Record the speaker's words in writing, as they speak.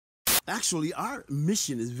Actually, our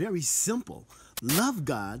mission is very simple. Love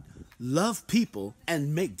God, love people,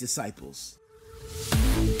 and make disciples.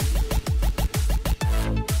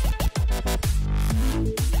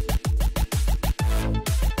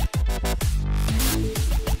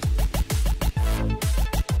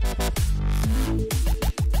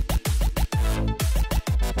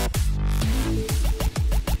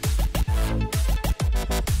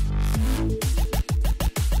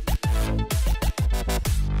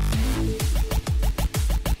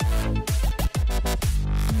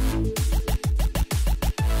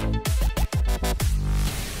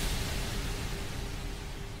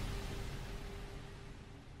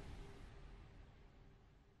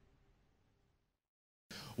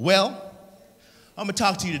 Well, I'm going to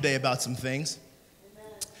talk to you today about some things.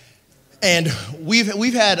 And we've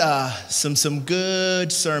had some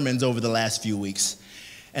good sermons over the last few weeks.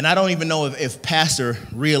 And I don't even know if Pastor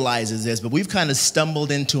realizes this, but we've kind of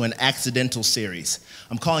stumbled into an accidental series.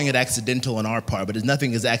 I'm calling it accidental on our part, but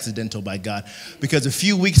nothing is accidental by God. Because a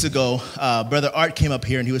few weeks ago, Brother Art came up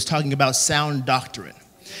here and he was talking about sound doctrine.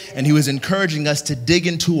 And he was encouraging us to dig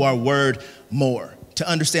into our word more, to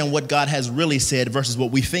understand what God has really said versus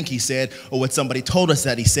what we think he said or what somebody told us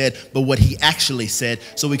that he said, but what he actually said,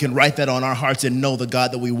 so we can write that on our hearts and know the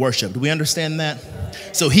God that we worship. Do we understand that?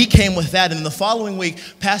 So he came with that, and the following week,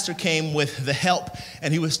 Pastor came with the help,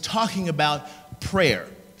 and he was talking about prayer.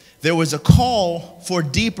 There was a call for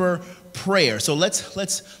deeper prayer. So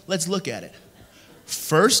let's look at it.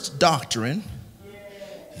 First doctrine,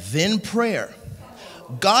 then prayer.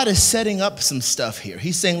 God is setting up some stuff here.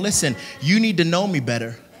 He's saying, listen, you need to know me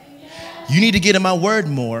better. You need to get in my word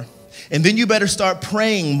more. And then you better start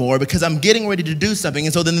praying more because I'm getting ready to do something.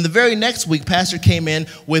 And so then the very next week, Pastor came in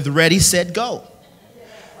with ready, set, go.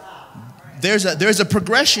 There's a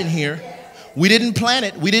progression here. We didn't plan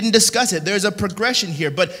it. We didn't discuss it. There's a progression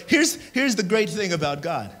here. But here's the great thing about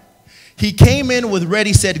God. He came in with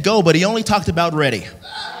ready, set, go, but he only talked about ready.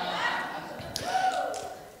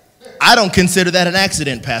 I don't consider that an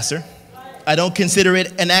accident, Pastor. I don't consider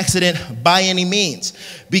it an accident by any means,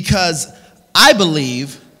 because I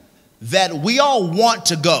believe that we all want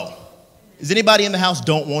to go. Is anybody in the house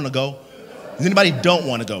don't want to go? Does anybody don't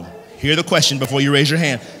want to go? Hear the question before you raise your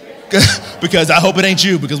hand, because I hope it ain't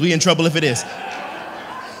you, because we in trouble if it is.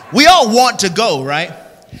 We all want to go, right?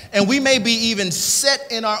 And we may be even set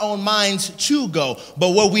in our own minds to go.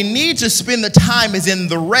 But what we need to spend the time is in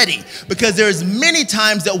the ready. Because there's many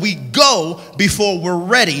times that we go before we're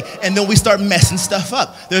ready. And then we start messing stuff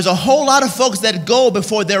up. There's a whole lot of folks that go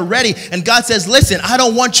before they're ready. And God says, listen, I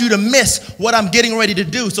don't want you to miss what I'm getting ready to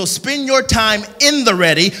do. So spend your time in the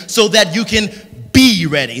ready so that you can be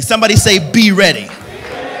ready. Somebody say, be ready.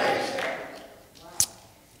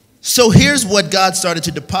 So here's what God started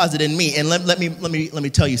to deposit in me. And let me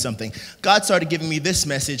tell you something. God started giving me this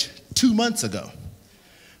message 2 months ago,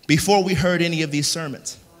 before we heard any of these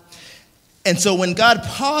sermons. And so when God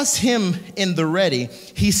paused him in the ready,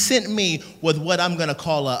 he sent me with what I'm going to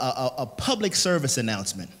call a public service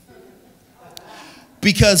announcement.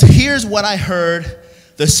 Because here's what I heard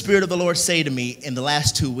the Spirit of the Lord say to me in the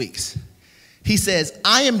last 2 weeks. He says,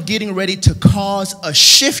 I am getting ready to cause a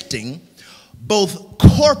shifting both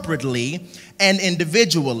corporately and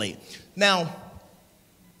individually. Now,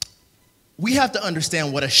 we have to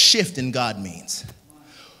understand what a shift in God means.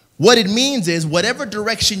 What it means is whatever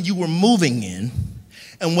direction you were moving in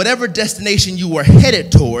and whatever destination you were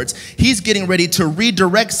headed towards, he's getting ready to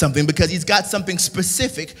redirect something because he's got something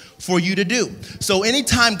specific for you to do. So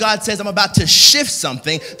anytime God says, I'm about to shift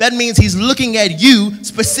something, that means he's looking at you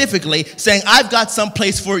specifically saying, I've got some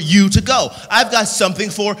place for you to go. I've got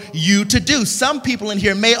something for you to do. Some people in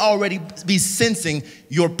here may already be sensing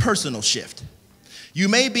your personal shift. You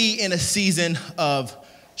may be in a season of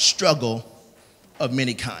struggle of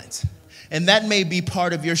many kinds. And that may be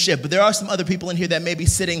part of your shift. But there are some other people in here that may be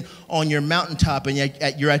sitting on your mountaintop and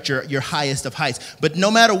you're at your highest of heights. But no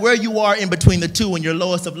matter where you are in between the two, and your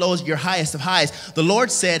lowest of lows, your highest of highs, the Lord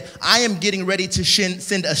said, I am getting ready to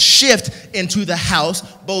send a shift into the house,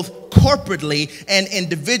 both corporately and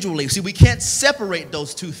individually. See, we can't separate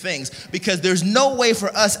those two things because there's no way for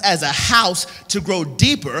us as a house to grow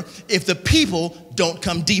deeper if the people don't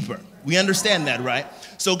come deeper. We understand that, right?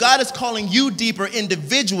 So God is calling you deeper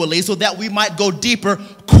individually so that we might go deeper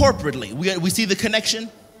corporately. We see the connection?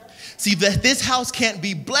 See, that this house can't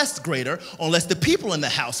be blessed greater unless the people in the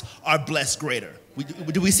house are blessed greater.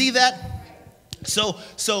 Do we see that? So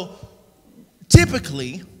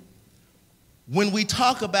typically, when we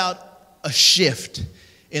talk about a shift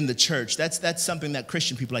in the church, that's something that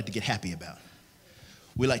Christian people like to get happy about.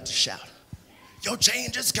 We like to shout, your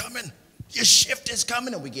change is coming. Your shift is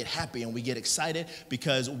coming, and we get happy and we get excited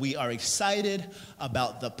because we are excited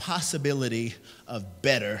about the possibility of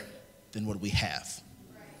better than what we have.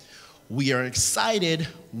 We are excited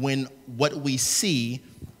when what we see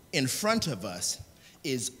in front of us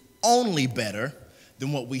is only better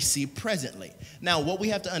than what we see presently. Now, what we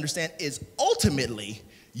have to understand is ultimately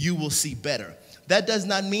you will see better. That does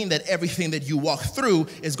not mean that everything that you walk through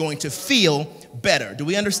is going to feel better. Do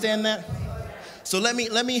we understand that? So let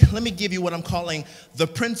me give you what I'm calling the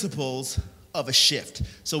principles of a shift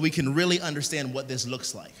so we can really understand what this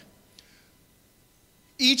looks like.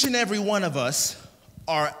 Each and every one of us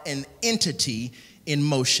are an entity in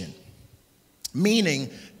motion, meaning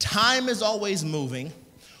time is always moving.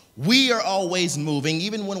 We are always moving.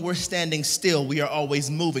 Even when we're standing still, we are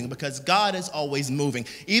always moving because God is always moving.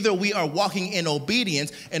 Either we are walking in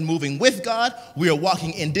obedience and moving with God, we are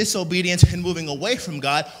walking in disobedience and moving away from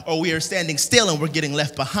God, or we are standing still and we're getting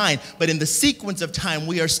left behind. But in the sequence of time,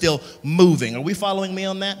 we are still moving. Are we following me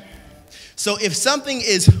on that? So if something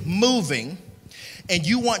is moving and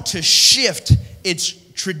you want to shift its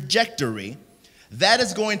trajectory, that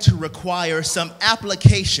is going to require some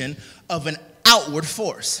application of an outward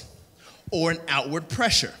force or an outward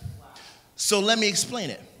pressure. So let me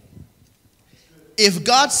explain it. If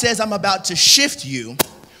God says, I'm about to shift you,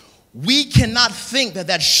 we cannot think that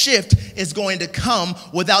that shift is going to come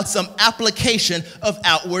without some application of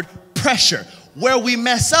outward pressure. Where we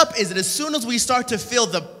mess up is that as soon as we start to feel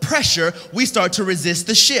the pressure, we start to resist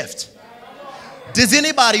the shift. Does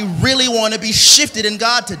anybody really want to be shifted in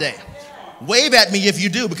God today? Wave at me if you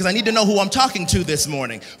do, because I need to know who I'm talking to this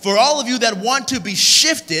morning. For all of you that want to be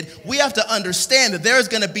shifted, we have to understand that there is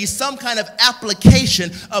going to be some kind of application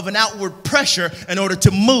of an outward pressure in order to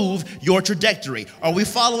move your trajectory. Are we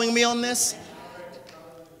following me on this?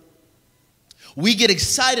 We get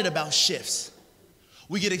excited about shifts.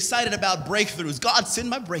 We get excited about breakthroughs. God, send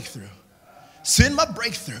my breakthrough. Send my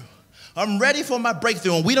breakthrough. I'm ready for my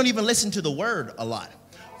breakthrough. And we don't even listen to the word a lot.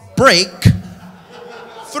 Break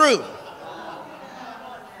through.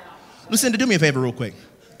 Lucinda, do me a favor real quick.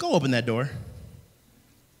 Go open that door.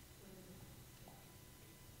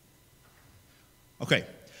 Okay.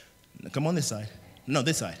 Come on this side. No,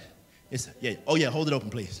 this side. Yeah. Oh, yeah. Hold it open,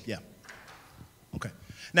 please. Yeah. Okay.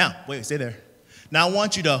 Now, wait. Stay there. Now, I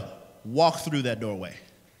want you to walk through that doorway.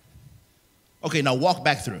 Okay. Now, walk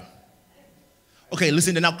back through. Okay.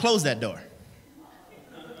 Lucinda, now close that door.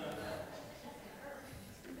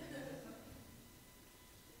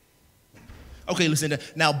 Okay, Lucinda,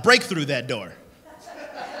 now break through that door.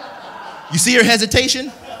 You see your hesitation?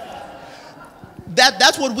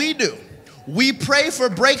 That's what we do. We pray for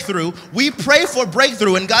breakthrough. We pray for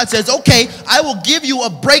breakthrough, and God says, okay, I will give you a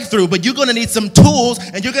breakthrough, but you're going to need some tools,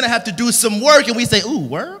 and you're going to have to do some work. And we say, ooh,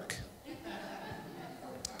 work?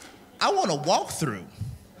 I want to walk through.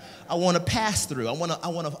 I want to pass through. I want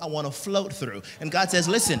to float through. And God says,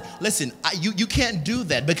 listen, you can't do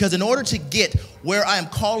that, because in order to get where I am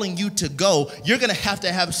calling you to go, you're going to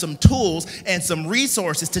have some tools and some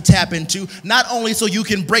resources to tap into, not only so you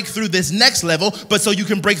can break through this next level, but so you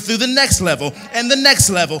can break through the next level and the next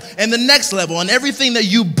level and the next level. And everything that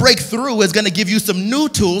you break through is going to give you some new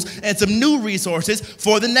tools and some new resources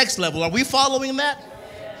for the next level. Are we following that?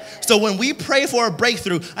 So when we pray for a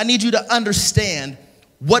breakthrough, I need you to understand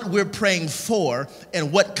what we're praying for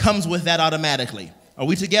and what comes with that automatically. Are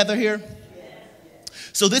we together here?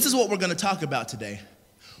 So this is what we're going to talk about today.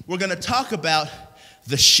 We're going to talk about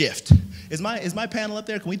the shift. Is my panel up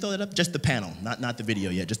there? Can we throw that up? Just the panel, not the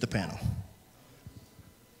video yet, just the panel.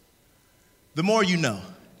 The more you know.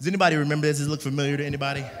 Does anybody remember this? Does it look familiar to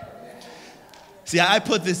anybody? See, I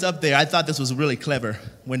put this up there. I thought this was really clever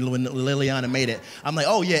when Liliana made it. I'm like,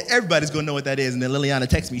 oh, yeah, everybody's going to know what that is. And then Liliana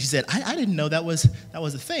texted me. She said, I didn't know that was a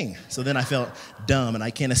thing. So then I felt dumb, and I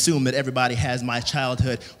can't assume that everybody has my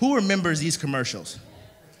childhood. Who remembers these commercials?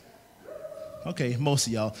 Okay, most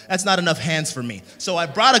of y'all. That's not enough hands for me. So I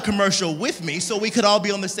brought a commercial with me so we could all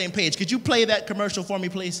be on the same page. Could you play that commercial for me,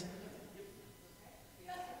 please?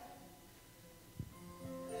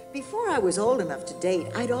 Before I was old enough to date,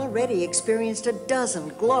 I'd already experienced a dozen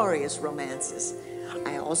glorious romances.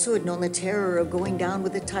 I also had known the terror of going down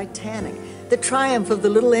with the Titanic, the triumph of the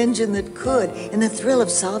little engine that could, and the thrill of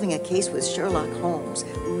solving a case with Sherlock Holmes.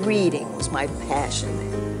 Reading was my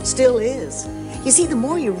passion. Still is. You see, the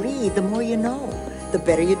more you read, the more you know. The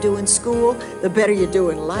better you do in school, the better you do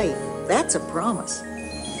in life. That's a promise.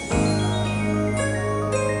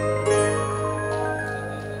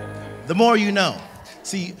 The more you know.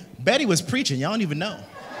 See, Betty was preaching. Y'all don't even know.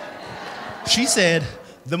 She said,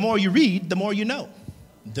 the more you read, the more you know.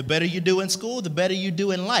 The better you do in school, the better you do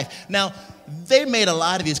in life. Now, they made a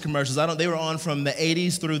lot of these commercials. They were on from the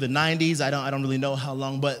 80s through the 90s. I don't really know how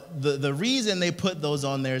long, but the reason they put those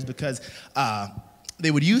on there is because they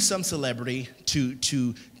would use some celebrity to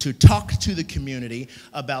talk to the community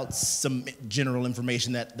about some general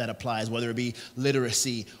information that applies, whether it be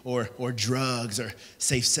literacy or drugs or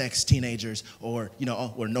safe sex teenagers or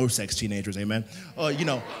no sex teenagers, amen. Or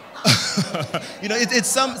it's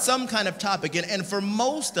some kind of topic, and for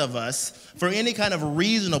most of us, for any kind of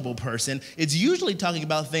reasonable person, it's usually talking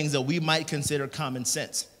about things that we might consider common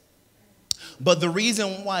sense. But the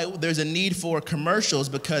reason why there's a need for commercials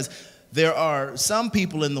because there are some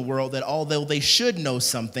people in the world that although they should know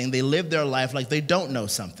something, they live their life like they don't know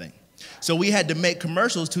something. So we had to make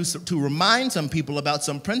commercials to remind some people about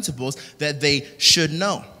some principles that they should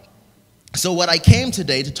know. So what I came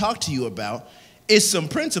today to talk to you about is some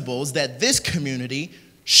principles that this community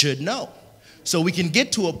should know. So we can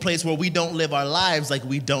get to a place where we don't live our lives like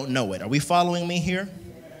we don't know it. Are we following me here?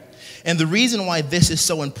 And the reason why this is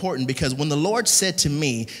so important, because when the Lord said to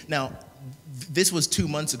me, now, this was 2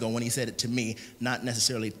 months ago when he said it to me, not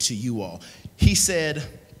necessarily to you all. He said,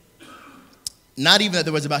 not even that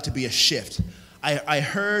there was about to be a shift. I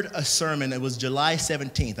heard a sermon, it was July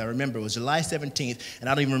 17th. I remember it was July 17th, and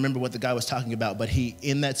I don't even remember what the guy was talking about, but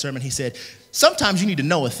in that sermon, he said, sometimes you need to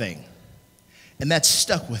know a thing. And that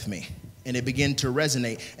stuck with me, and it began to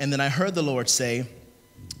resonate. And then I heard the Lord say,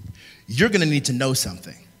 you're going to need to know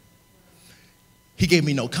something. He gave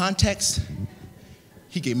me no context.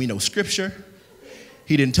 He gave me no scripture.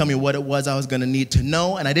 He didn't tell me what it was I was going to need to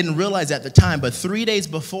know, and I didn't realize at the time, but 3 days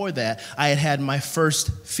before that, I had my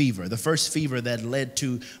first fever, the first fever that led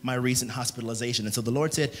to my recent hospitalization. And so the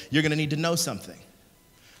Lord said, you're going to need to know something.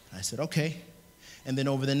 And I said, okay. And then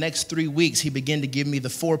over the next 3 weeks, he began to give me the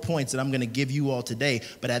 4 points that I'm going to give you all today,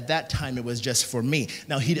 but at that time, it was just for me.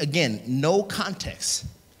 Now, again, no context,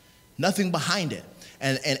 nothing behind it.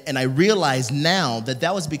 And I realize now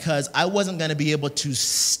that was because I wasn't going to be able to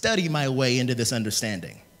study my way into this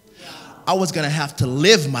understanding. I was going to have to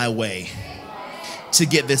live my way to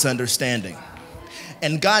get this understanding.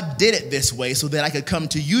 And God did it this way so that I could come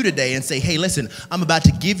to you today and say, hey, listen, I'm about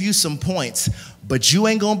to give you some points, but you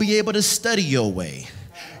ain't going to be able to study your way.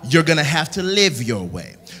 You're going to have to live your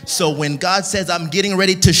way. So when God says, I'm getting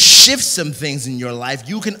ready to shift some things in your life,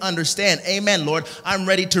 you can understand, amen, Lord, I'm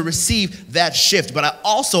ready to receive that shift. But I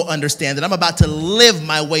also understand that I'm about to live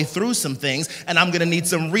my way through some things, and I'm going to need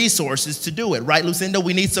some resources to do it. Right, Lucinda?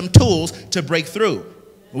 We need some tools to break through.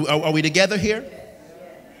 Are we together here?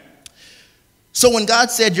 So when God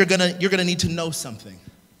said you're gonna need to know something,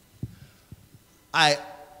 I'm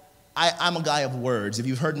a guy of words. If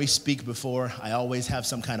you've heard me speak before, I always have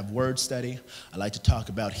some kind of word study. I like to talk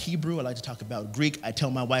about Hebrew. I like to talk about Greek. I tell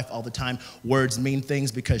my wife all the time, words mean things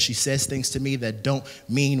because she says things to me that don't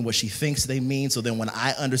mean what she thinks they mean. So then when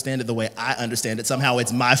I understand it the way I understand it, somehow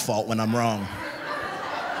it's my fault when I'm wrong.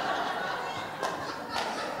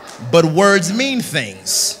 But words mean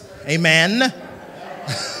things. Amen.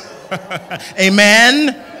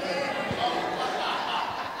 Amen.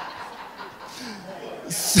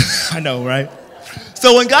 I know, right?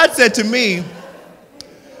 So when God said to me,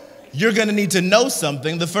 you're going to need to know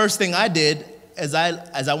something, the first thing I did as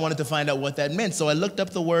I wanted to find out what that meant, so I looked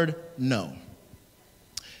up the word know.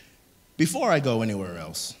 Before I go anywhere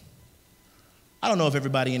else, I don't know if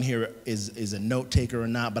everybody in here is a note taker or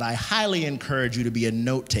not, but I highly encourage you to be a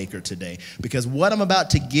note taker today, because what I'm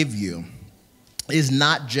about to give you is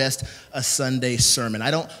not just a Sunday sermon.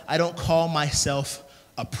 I don't call myself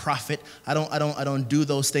a prophet. I don't do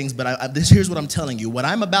those things, but here's what I'm telling you. What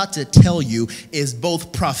I'm about to tell you is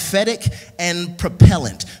both prophetic and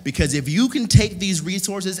propellant, because if you can take these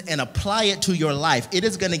resources and apply it to your life, it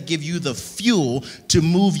is going to give you the fuel to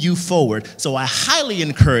move you forward. So I highly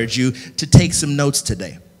encourage you to take some notes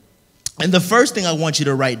today. And the first thing I want you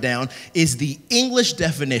to write down is the English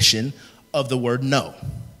definition of the word know.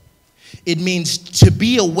 It means to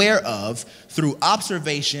be aware of through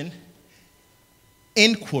observation,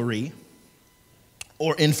 inquiry,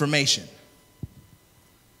 or information.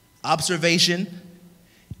 Observation,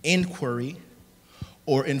 inquiry,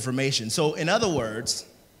 or information. So in other words,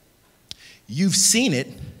 you've seen it,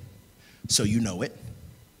 so you know it.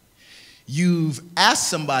 You've asked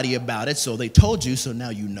somebody about it, so they told you, so now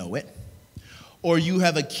you know it. Or you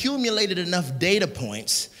have accumulated enough data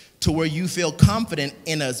points to where you feel confident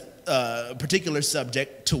in a particular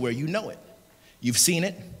subject to where you know it. You've seen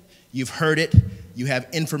it, you've heard it, you have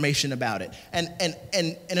information about it. And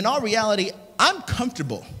in all reality, I'm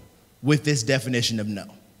comfortable with this definition of know.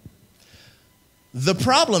 The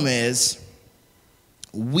problem is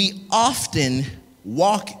we often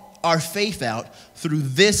walk our faith out through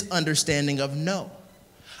this understanding of no.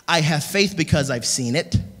 I have faith because I've seen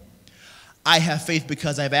it. I have faith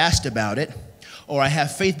because I've asked about it. Or I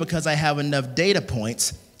have faith because I have enough data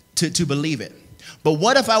points to believe it. But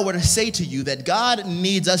what if I were to say to you that God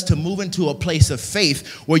needs us to move into a place of faith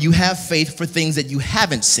where you have faith for things that you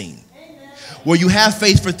haven't seen? Where you have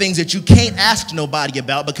faith for things that you can't ask nobody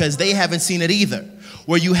about because they haven't seen it either.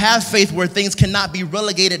 Where you have faith where things cannot be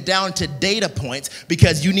relegated down to data points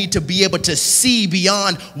because you need to be able to see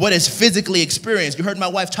beyond what is physically experienced. You heard my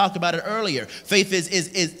wife talk about it earlier. Faith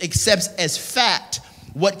accepts as fact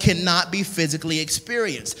what cannot be physically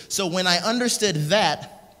experienced. So when I understood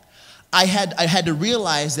that, I had to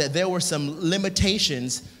realize that there were some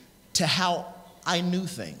limitations to how I knew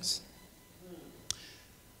things.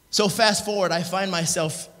 So fast forward, I find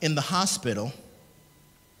myself in the hospital,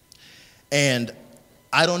 and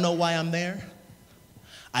I don't know why I'm there.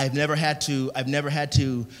 I've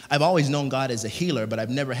always known God as a healer, but I've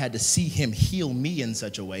never had to see him heal me in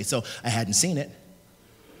such a way, so I hadn't seen it.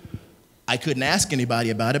 I couldn't ask anybody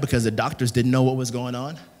about it because the doctors didn't know what was going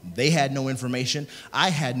on. They had no information. I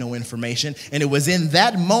had no information. And it was in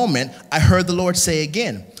that moment I heard the Lord say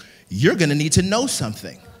again, you're going to need to know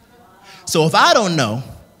something. So if I don't know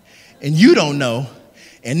and you don't know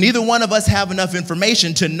and neither one of us have enough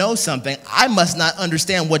information to know something, I must not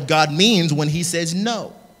understand what God means when he says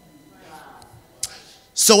no.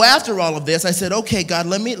 So after all of this, I said, okay, God,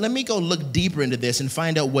 let me go look deeper into this and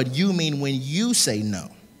find out what you mean when you say no.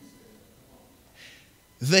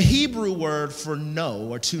 The Hebrew word for no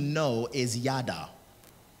or to know is yada.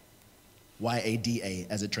 Y-A-D-A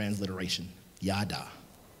as a transliteration. Yada.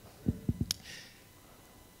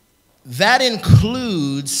 That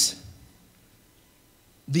includes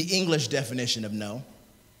the English definition of no,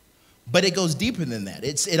 but it goes deeper than that.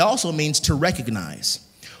 It also means to recognize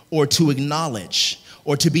or to acknowledge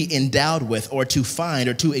or to be endowed with, or to find,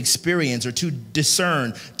 or to experience, or to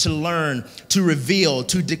discern, to learn, to reveal,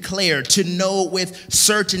 to declare, to know with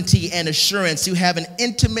certainty and assurance, to have an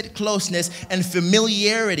intimate closeness and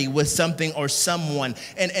familiarity with something or someone.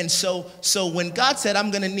 And so when God said, I'm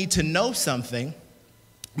going to need to know something,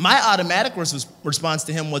 my automatic response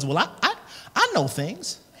to him was, well, I know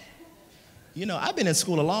things. You know, I've been in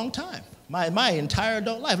school a long time. My entire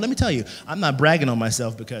adult life. Let me tell you, I'm not bragging on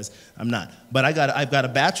myself because I'm not. But I've got a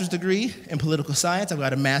bachelor's degree in political science. I've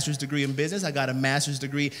got a master's degree in business. I got a master's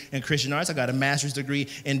degree in Christian arts. I got a master's degree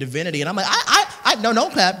in divinity. And I'm like, no,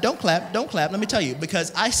 don't clap. Let me tell you,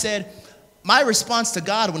 because I said, my response to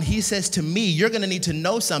God when he says to me, you're going to need to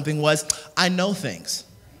know something was, I know things.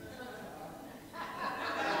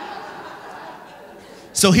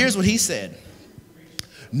 So here's what he said.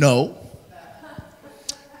 No.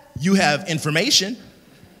 You have information,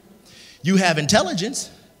 you have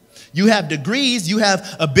intelligence, you have degrees, you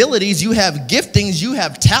have abilities, you have giftings, you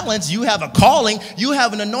have talents, you have a calling, you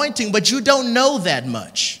have an anointing, but you don't know that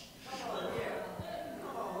much.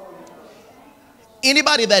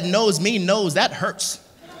 Anybody that knows me knows that hurts.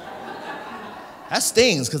 That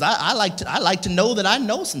stings because I like to know that I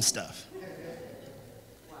know some stuff.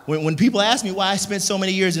 When people ask me why I spent so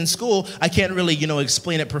many years in school, I can't really,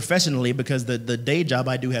 explain it professionally because the day job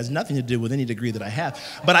I do has nothing to do with any degree that I have.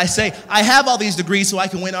 But I say, I have all these degrees so I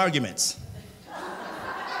can win arguments.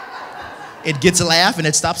 It gets a laugh and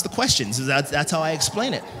it stops the questions. That's how I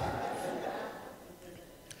explain it.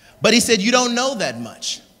 But he said, you don't know that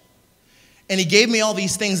much. And he gave me all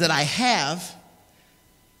these things that I have,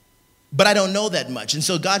 but I don't know that much. And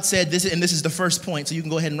so God said this, and this is the first point, so you can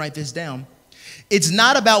go ahead and write this down. It's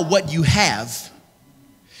not about what you have,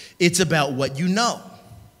 it's about what you know.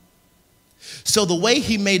 So the way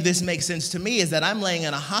he made this make sense to me is that I'm laying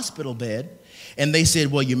in a hospital bed and they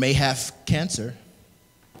said, well, you may have cancer.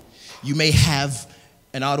 You may have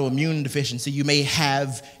an autoimmune deficiency. You may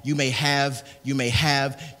have.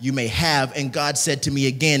 And God said to me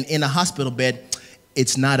again in a hospital bed,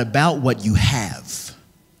 it's not about what you have.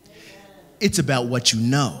 It's about what you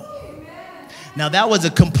know. Now, that was a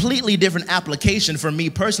completely different application for me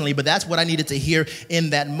personally, but that's what I needed to hear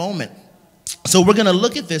in that moment. So we're going to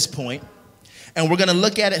look at this point, and we're going to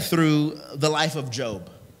look at it through the life of Job.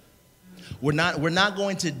 We're not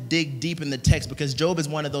going to dig deep in the text because Job is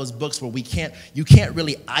one of those books where you can't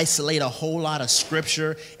really isolate a whole lot of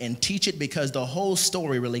scripture and teach it because the whole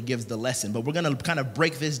story really gives the lesson. But we're going to kind of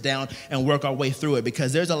break this down and work our way through it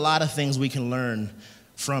because there's a lot of things we can learn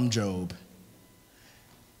from Job.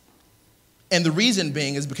 And the reason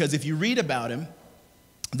being is because if you read about him,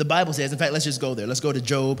 the Bible says, in fact, let's just go there. Let's go to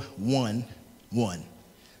Job 1:1,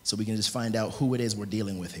 so we can just find out who it is we're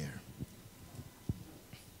dealing with here.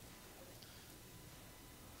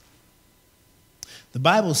 The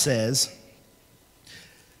Bible says,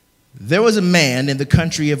 there was a man in the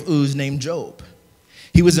country of Uz named Job.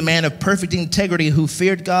 He was a man of perfect integrity who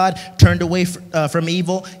feared God, turned away from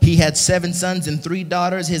evil. He had 7 sons and 3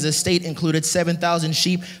 daughters. His estate included 7,000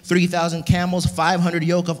 sheep, 3,000 camels, 500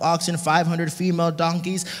 yoke of oxen, 500 female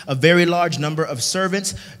donkeys, a very large number of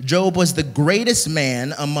servants. Job was the greatest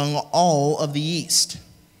man among all of the East.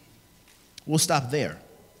 We'll stop there.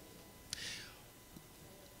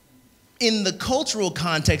 In the cultural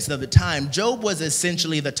context of the time, Job was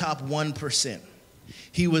essentially the top 1%.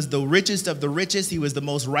 He was the richest of the richest. He was the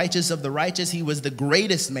most righteous of the righteous. He was the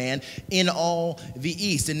greatest man in all the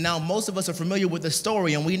East. And now most of us are familiar with the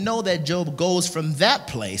story, and we know that Job goes from that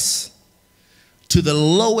place to the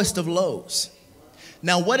lowest of lows.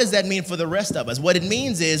 Now, what does that mean for the rest of us? What it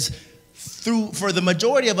means is, for the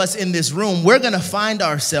majority of us in this room, we're going to find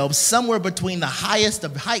ourselves somewhere between the highest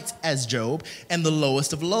of heights as Job and the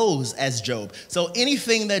lowest of lows as Job. So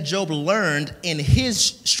anything that Job learned in his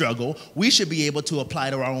struggle, we should be able to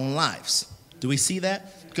apply to our own lives. Do we see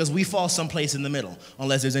that? Because we fall someplace in the middle,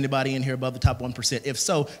 unless there's anybody in here above the top 1%. If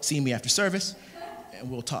so, see me after service,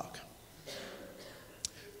 and we'll talk.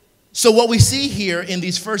 So what we see here in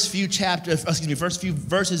these first few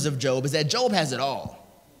verses of Job is that Job has it all.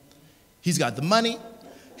 He's got the money,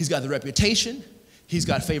 he's got the reputation, he's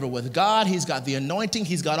got favor with God, he's got the anointing,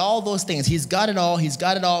 he's got all those things. He's got it all, he's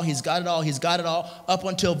got it all, he's got it all, he's got it all, up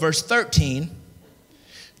until verse 13,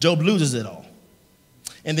 Job loses it all.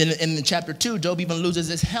 And then in chapter 2, Job even loses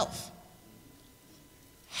his health.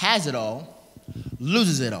 Has it all,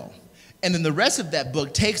 loses it all. And then the rest of that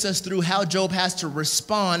book takes us through how Job has to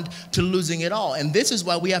respond to losing it all. And this is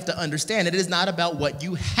why we have to understand it is not about what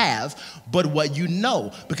you have, but what you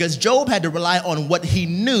know. Because Job had to rely on what he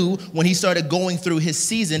knew when he started going through his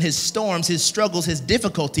season, his storms, his struggles, his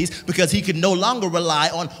difficulties, because he could no longer rely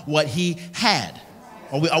on what he had.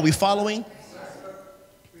 Are we following?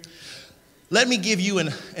 Let me give you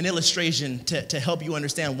an illustration to help you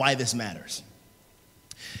understand why this matters.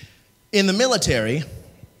 In the military,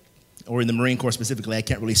 or in the Marine Corps specifically, I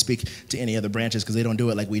can't really speak to any other branches because they don't do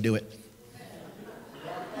it like we do it.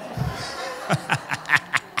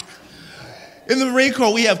 In the Marine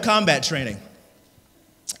Corps, we have combat training.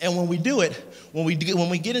 And when we do it, when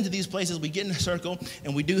we get into these places, we get in a circle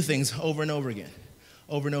and we do things over and over again,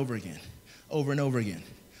 over and over again, over and over again,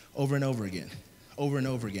 over and over again, over and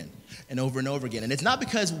over again, and over and over again. And it's not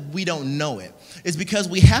because we don't know it. It's because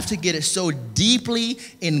we have to get it so deeply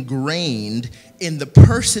ingrained in the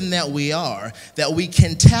person that we are that we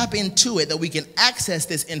can tap into it, that we can access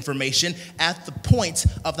this information at the points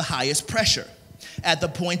of the highest pressure, at the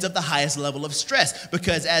points of the highest level of stress.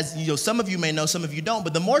 Because as you know, some of you may know, some of you don't,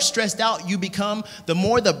 but the more stressed out you become, the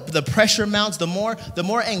more the pressure mounts, the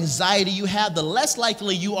more anxiety you have, the less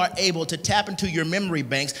likely you are able to tap into your memory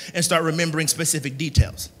banks and start remembering specific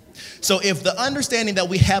details. So if the understanding that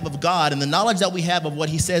we have of God and the knowledge that we have of what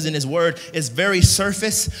he says in his word is very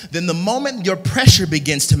surface, then the moment your pressure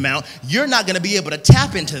begins to mount, you're not going to be able to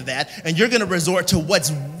tap into that, and you're going to resort to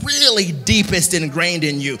what's really deepest ingrained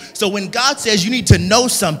in you. So when God says you need to know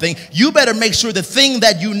something, you better make sure the thing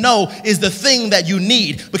that you know is the thing that you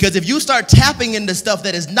need. Because if you start tapping into stuff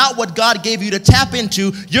that is not what God gave you to tap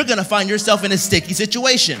into, you're going to find yourself in a sticky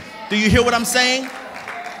situation. Do you hear what I'm saying?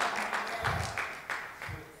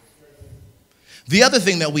 The other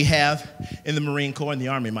thing that we have in the Marine Corps, and the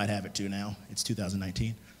Army might have it too now, it's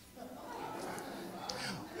 2019.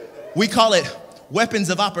 We call it weapons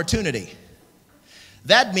of opportunity.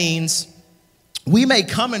 That means we may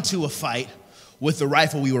come into a fight with the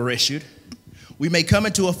rifle we were issued. We may come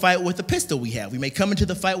into a fight with the pistol we have. We may come into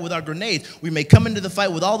the fight with our grenades. We may come into the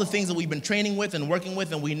fight with all the things that we've been training with and working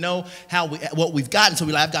with, and we know what we've got. And so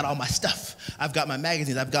we're like, I've got all my stuff. I've got my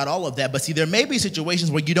magazines. I've got all of that. But see, there may be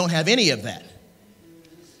situations where you don't have any of that.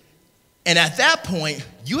 And at that point,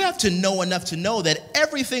 you have to know enough to know that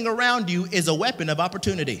everything around you is a weapon of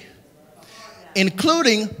opportunity,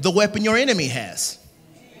 including the weapon your enemy has.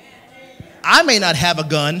 I may not have a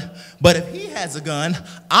gun, but if he has a gun,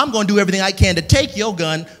 I'm going to do everything I can to take your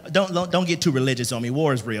gun. Don't get too religious on me.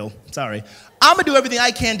 War is real. Sorry. I'm going to do everything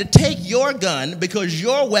I can to take your gun because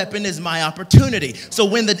your weapon is my opportunity. So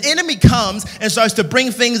when the enemy comes and starts to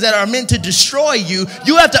bring things that are meant to destroy you,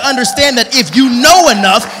 you have to understand that if you know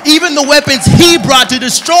enough, even the weapons he brought to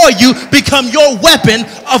destroy you become your weapon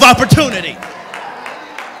of opportunity.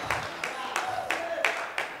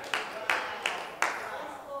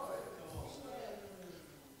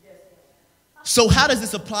 So how does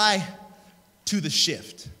this apply to the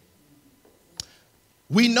shift?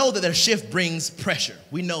 We know that a shift brings pressure.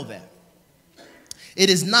 We know that. It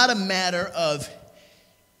is not a matter of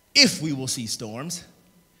if we will see storms.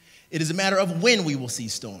 It is a matter of when we will see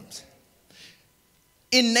storms.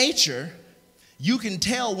 In nature, you can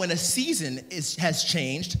tell when a season has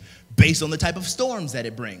changed based on the type of storms that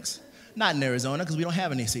it brings. Not in Arizona, because we don't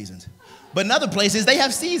have any seasons. But in other places, they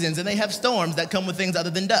have seasons and they have storms that come with things other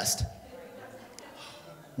than dust.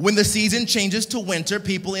 When the season changes to winter,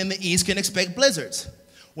 people in the east can expect blizzards.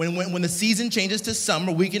 When the season changes to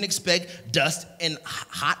summer, we can expect dust and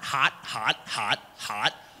hot.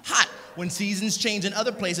 When seasons change in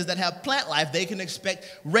other places that have plant life, they can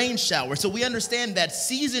expect rain showers. So we understand that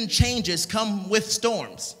season changes come with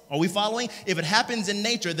storms. Are we following? If it happens in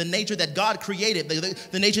nature, the nature that God created,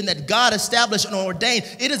 the nature that God established and ordained,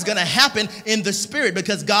 it is going to happen in the spirit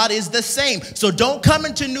because God is the same. So don't come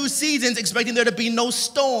into new seasons expecting there to be no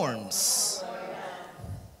storms.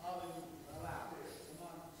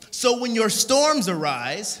 So when your storms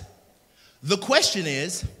arise, the question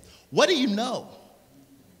is, what do you know?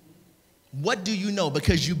 What do you know?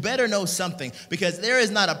 Because you better know something. Because there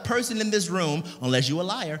is not a person in this room, unless you're a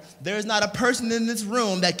liar, there is not a person in this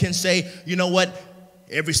room that can say, you know what,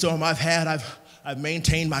 every storm I've had, I've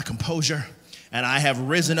maintained my composure. And I have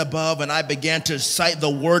risen above, and I began to cite the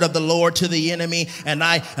word of the Lord to the enemy, and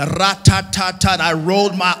I I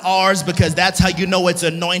rolled my R's because that's how you know it's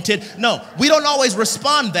anointed. No, we don't always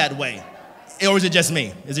respond that way. Or is it just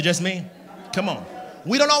me? Is it just me? Come on.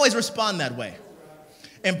 We don't always respond that way.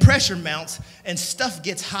 And pressure mounts, and stuff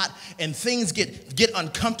gets hot, and things get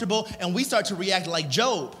uncomfortable, and we start to react like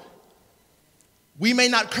Job. We may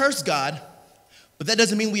not curse God, but that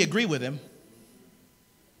doesn't mean we agree with him.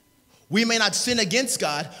 We may not sin against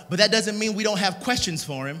God, but that doesn't mean we don't have questions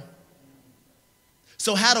for him.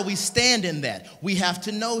 So how do we stand in that? We have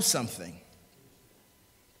to know something.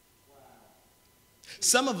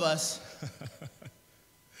 Some of us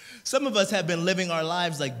have been living our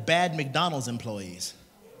lives like bad McDonald's employees.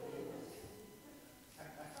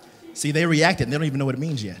 See, they reacted, and they don't even know what it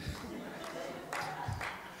means yet.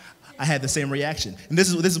 I had the same reaction. And this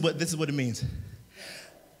is what it means.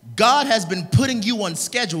 God has been putting you on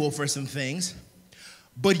schedule for some things,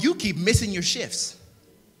 but you keep missing your shifts.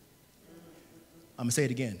 I'm going to say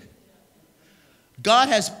it again. God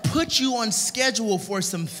has put you on schedule for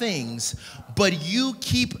some things, but you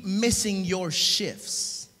keep missing your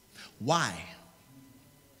shifts. Why?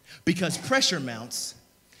 Because pressure mounts,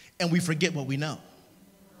 and we forget what we know.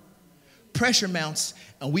 Pressure mounts,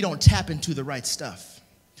 and we don't tap into the right stuff.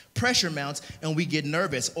 Pressure mounts, and we get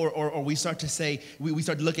nervous, or we start to say, we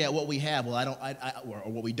start to look at what we have. Well,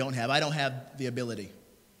 or what we don't have. I don't have the ability.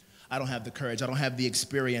 I don't have the courage. I don't have the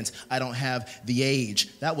experience. I don't have the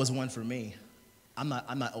age. That was one for me. I'm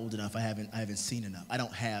not old enough. I haven't seen enough. I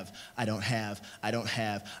don't have.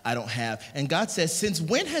 And God says, since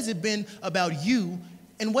when has it been about you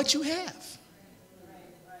and what you have?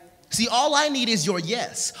 See, all I need is your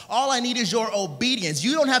yes. All I need is your obedience.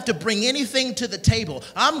 You don't have to bring anything to the table.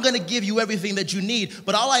 I'm going to give you everything that you need,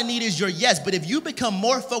 but all I need is your yes. But if you become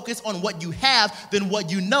more focused on what you have than what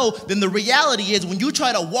you know, then the reality is when you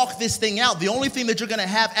try to walk this thing out, the only thing that you're going to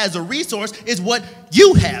have as a resource is what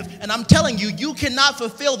you have. And I'm telling you, you cannot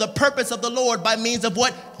fulfill the purpose of the Lord by means of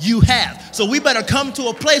what you have. So we better come to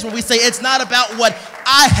a place where we say it's not about what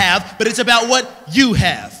I have, but it's about what you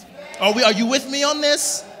have. Are you with me on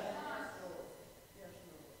this?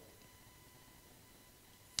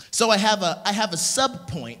 So I have a sub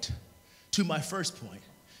point to my first point.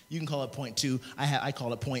 You can call it point 2. I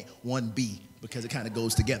call it point 1B because it kind of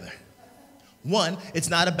goes together. 1, it's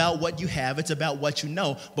not about what you have, it's about what you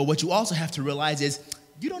know. But what you also have to realize is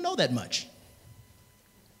you don't know that much.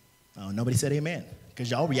 Oh, nobody said amen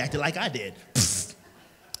because y'all reacted like I did. Pfft,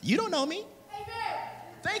 you don't know me. Amen.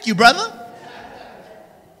 Thank you, brother.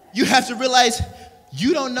 You have to realize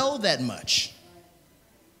you don't know that much.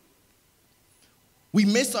 We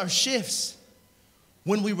miss our shifts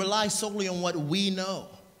when we rely solely on what we know.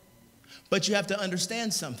 But you have to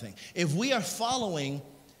understand something. If we are following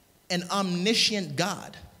an omniscient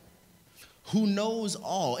God who knows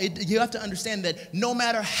all, you have to understand that no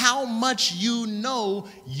matter how much you know,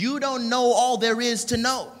 you don't know all there is to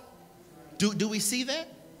know. Do we see that?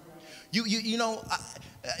 You know,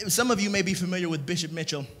 some of you may be familiar with Bishop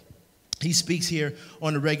Mitchell. He speaks here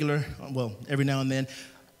on a regular, well, every now and then.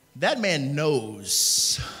 That man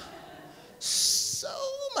knows so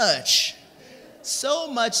much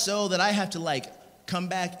so that I have to come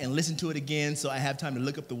back and listen to it again so I have time to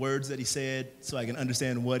look up the words that he said so I can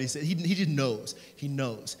understand what he said. He just knows. He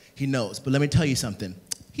knows. But let me tell you something.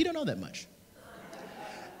 He don't know that much.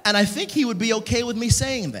 And I think he would be okay with me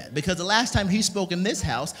saying that because the last time he spoke in this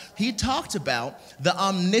house, he talked about the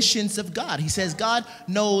omniscience of God. He says God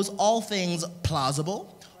knows all things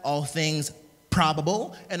plausible, all things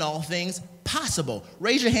probable, and all things possible.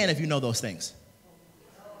 Raise your hand if you know those things.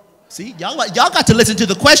 See, y'all got to listen to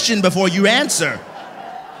the question before you answer.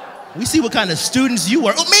 We see what kind of students you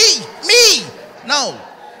are. Oh, me. No.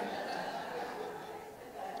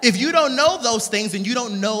 If you don't know those things, then you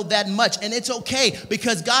don't know that much. And it's okay,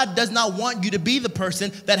 because God does not want you to be the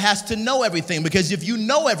person that has to know everything. Because if you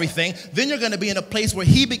know everything, then you're going to be in a place where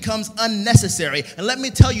he becomes unnecessary. And let me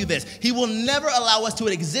tell you this, he will never allow us to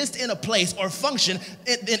exist in a place or function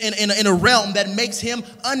in a realm that makes him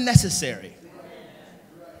unnecessary.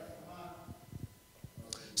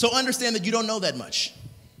 So understand that you don't know that much.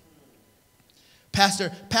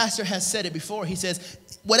 Pastor has said it before. He says,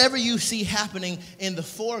 whatever you see happening in the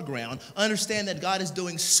foreground, understand that God is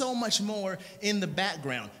doing so much more in the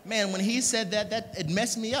background. Man, when he said that it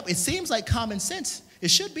messed me up. It seems like common sense. It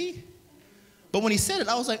should be. But when he said it,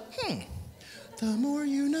 I was like, the more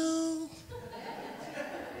you know.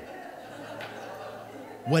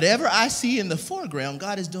 Whatever I see in the foreground,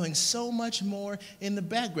 God is doing so much more in the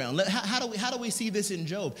background. How do we see this in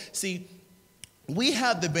Job? See, we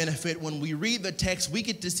have the benefit when we read the text, we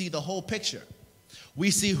get to see the whole picture.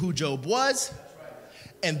 We see who Job was,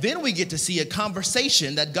 and then we get to see a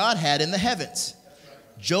conversation that God had in the heavens.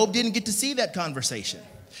 Job didn't get to see that conversation.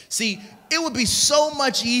 See, it would be so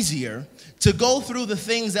much easier to go through the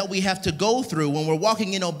things that we have to go through when we're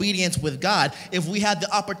walking in obedience with God if we had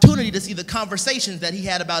the opportunity to see the conversations that he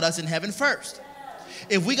had about us in heaven first.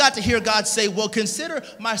 If we got to hear God say, well, consider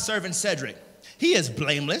my servant Cedric. He is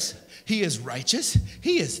blameless. He is righteous.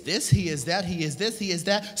 He is this. He is that. He is this. He is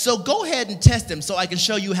that. So go ahead and test him so I can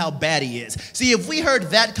show you how bad he is. See, if we heard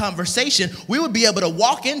that conversation, we would be able to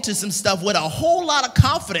walk into some stuff with a whole lot of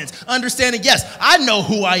confidence, understanding, yes, I know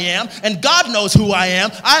who I am, and God knows who I am.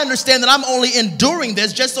 I understand that I'm only enduring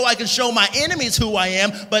this just so I can show my enemies who I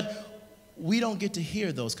am, but we don't get to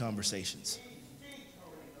hear those conversations.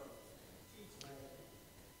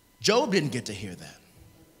 Job didn't get to hear that.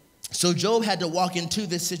 So Job had to walk into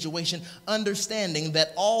this situation understanding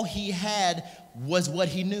that all he had was what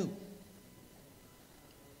he knew.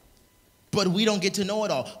 But we don't get to know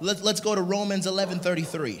it all. Let's go to Romans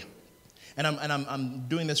 11:33. And I'm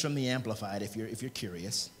doing this from the Amplified if you're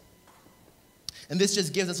curious. And this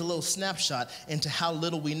just gives us a little snapshot into how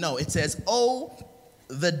little we know. It says, "Oh,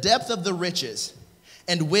 the depth of the riches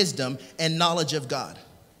and wisdom and knowledge of God.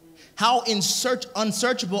 How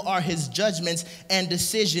unsearchable are his judgments and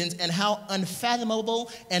decisions, and how unfathomable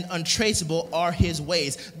and untraceable are his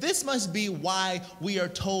ways." This must be why we are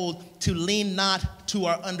told to lean not to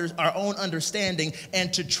our own understanding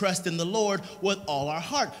and to trust in the Lord with all our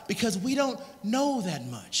heart, because we don't know that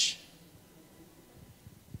much.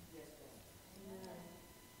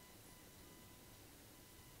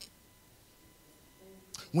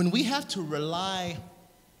 When we have to rely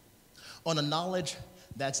on a knowledge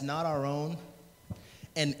that's not our own,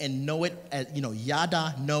 and know it as,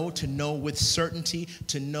 yada, know, to know with certainty,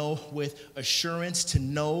 to know with assurance, to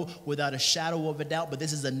know without a shadow of a doubt, but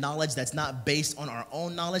this is a knowledge that's not based on our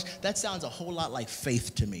own knowledge, that sounds a whole lot like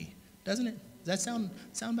faith to me, doesn't it? Does that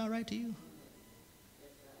sound about right to you?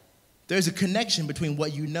 There's a connection between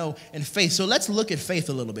what you know and faith. So let's look at faith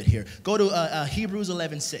a little bit here. Go to Hebrews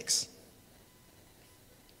 11:6.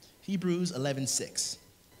 Hebrews 11:6.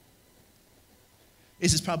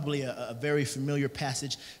 This is probably a very familiar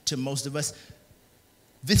passage to most of us.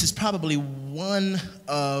 This is probably one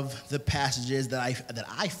of the passages that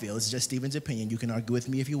I feel, it's just Stephen's opinion, you can argue with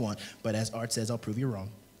me if you want, but as Art says, I'll prove you wrong.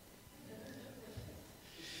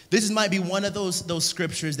 This might be one of those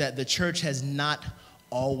scriptures that the church has not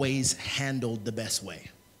always handled the best way.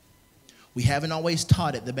 We haven't always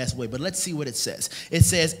taught it the best way, but let's see what it says. It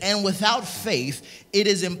says, "And without faith, it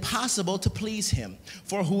is impossible to please him.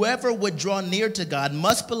 For whoever would draw near to God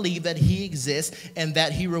must believe that he exists and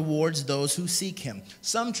that he rewards those who seek him."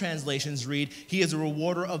 Some translations read, "He is a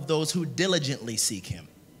rewarder of those who diligently seek him."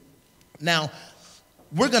 Now,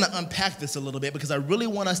 we're going to unpack this a little bit because I really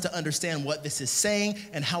want us to understand what this is saying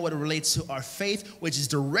and how it relates to our faith, which is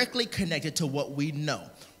directly connected to what we know.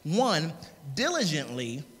 One,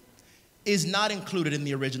 diligently is not included in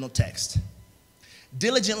the original text.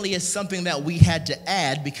 Diligently is something that we had to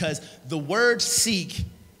add because the word seek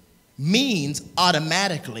means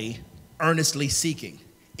automatically earnestly seeking.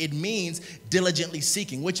 It means diligently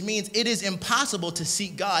seeking, which means it is impossible to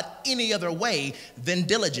seek God any other way than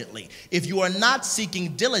diligently. If you are not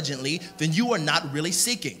seeking diligently, then you are not really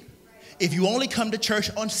seeking. if you only come to church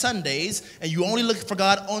on Sundays and you only look for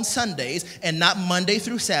God on Sundays and not Monday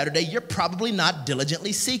through Saturday, you're probably not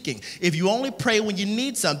diligently seeking. If you only pray when you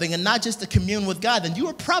need something and not just to commune with God, then you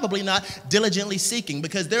are probably not diligently seeking,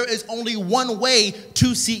 because there is only one way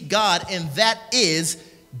to seek God, and that is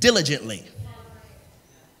diligently.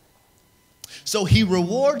 So he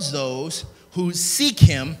rewards those who seek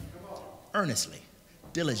him earnestly,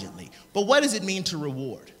 diligently. But what does it mean to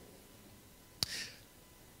reward?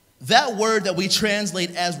 That word that we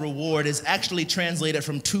translate as reward is actually translated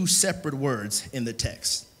from two separate words in the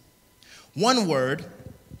text. One word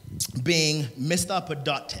being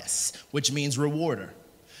mistapodotes, which means rewarder.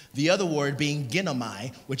 The other word being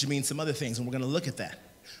ginomai, which means some other things, and we're going to look at that.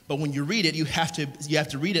 But when you read it, you have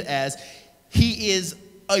to read it as he is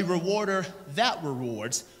a rewarder that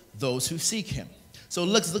rewards those who seek him. So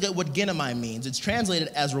let's look at what ginomai means. It's translated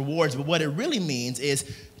as rewards, but what it really means is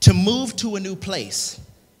to move to a new place,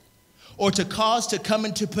 or to cause to come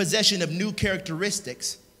into possession of new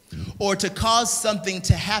characteristics, or to cause something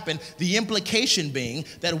to happen. The implication being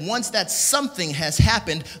that once that something has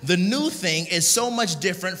happened, the new thing is so much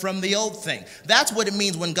different from the old thing. That's what it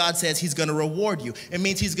means when God says he's going to reward you. It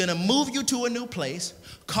means he's going to move you to a new place,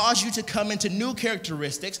 cause you to come into new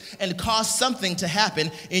characteristics, and cause something to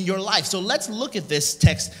happen in your life. So let's look at this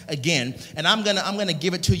text again, and I'm gonna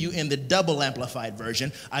give it to you in the double amplified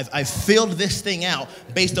version. I've filled this thing out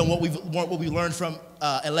based on what we learned from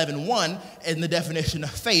 11:1 in the definition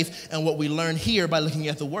of faith, and what we learn here by looking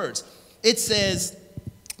at the words. It says,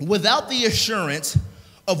 without the assurance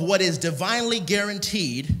of what is divinely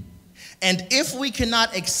guaranteed, and if we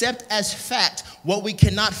cannot accept as fact what we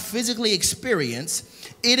cannot physically experience,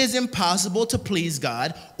 it is impossible to please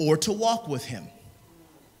God or to walk with him.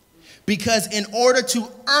 Because in order to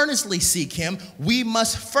earnestly seek him, we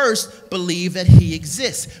must first believe that he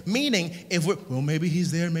exists. Meaning, if well, maybe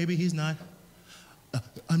he's there, maybe he's not.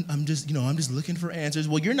 I'm just looking for answers.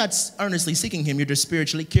 Well, you're not earnestly seeking him, you're just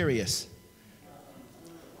spiritually curious.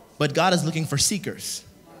 But God is looking for seekers.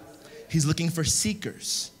 He's looking for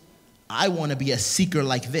seekers. I want to be a seeker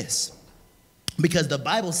like this. Because the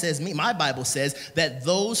Bible says, my Bible says that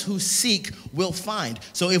those who seek will find.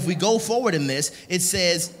 So if we go forward in this, it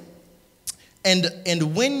says,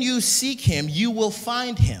 and when you seek him, you will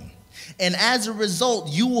find him. And as a result,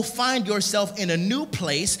 you will find yourself in a new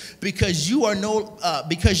place, because you are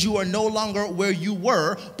no longer where you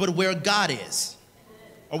were, but where God is.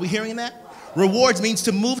 Are we hearing that? Rewards means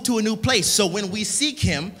to move to a new place. So when we seek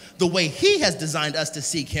him the way he has designed us to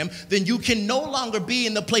seek him, then you can no longer be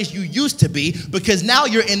in the place you used to be, because now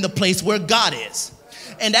you're in the place where God is.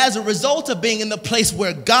 And as a result of being in the place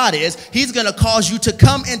where God is, he's going to cause you to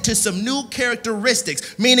come into some new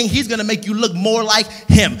characteristics, meaning he's going to make you look more like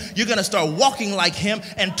him. You're going to start walking like him,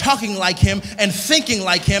 and talking like him, and thinking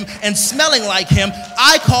like him, and smelling like him.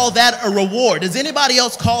 I call that a reward. Does anybody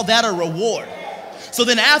else call that a reward? So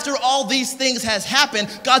then after all these things has happened,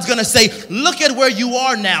 God's going to say, look at where you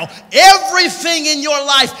are now. Everything in your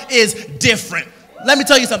life is different. Let me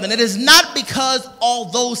tell you something. It is not because all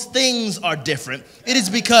those things are different. It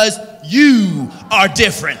is because you are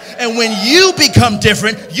different. And when you become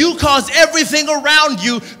different, you cause everything around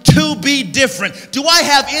you to be different. Do I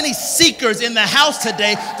have any seekers in the house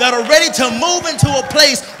today that are ready to move into a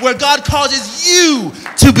place where God causes you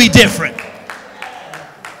to be different?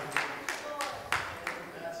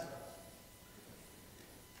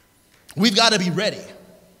 We've got to be ready.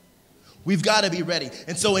 We've got to be ready.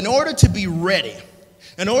 And so in order to be ready,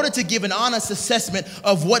 in order to give an honest assessment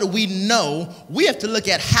of what we know, we have to look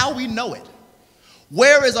at how we know it.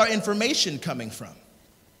 Where is our information coming from?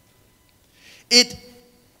 It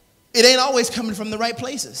ain't always coming from the right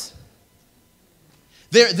places.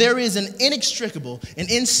 There is an inextricable, an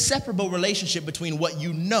inseparable relationship between what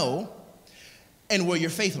you know and where your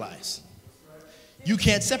faith lies. You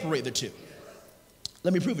can't separate the two.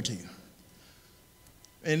 Let me prove it to you.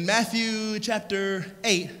 In Matthew chapter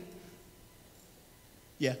 8,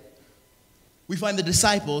 we find the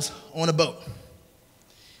disciples on a boat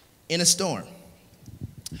in a storm.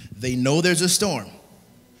 They know there's a storm.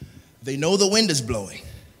 They know the wind is blowing.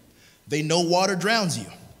 They know water drowns you.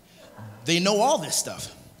 They know all this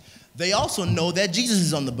stuff. They also know that Jesus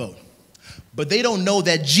is on the boat, but they don't know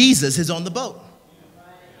that Jesus is on the boat.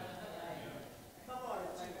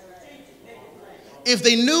 If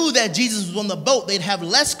they knew that Jesus was on the boat, they'd have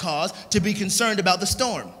less cause to be concerned about the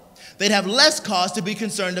storm. They'd have less cause to be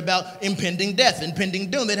concerned about impending death, impending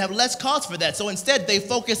doom. They'd have less cause for that. So instead, they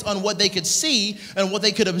focus on what they could see and what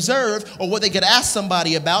they could observe or what they could ask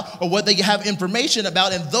somebody about or what they have information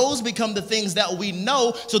about. And those become the things that we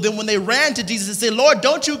know. So then when they ran to Jesus and said, Lord,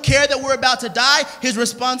 don't you care that we're about to die? His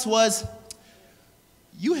response was,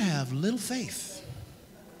 you have little faith.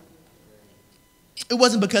 It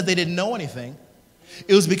wasn't because they didn't know anything.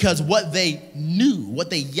 It was because what they knew, what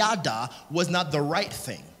they yada, was not the right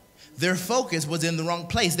thing. Their focus was in the wrong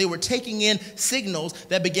place. They were taking in signals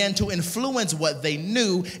that began to influence what they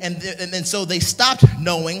knew, and so they stopped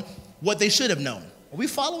knowing what they should have known. Are we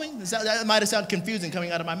following? That might have sounded confusing coming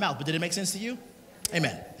out of my mouth, but did it make sense to you?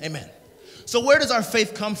 Amen. Amen. So where does our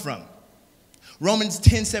faith come from? Romans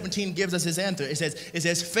 10:17 gives us his answer. It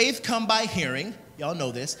says, faith come by hearing, y'all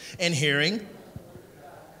know this, and hearing.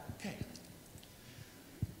 Okay.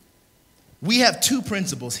 We have two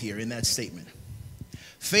principles here in that statement.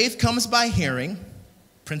 Faith comes by hearing,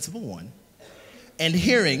 principle 1, and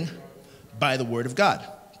hearing by the word of God,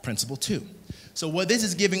 principle 2. So what this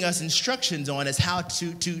is giving us instructions on is how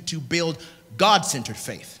to build God-centered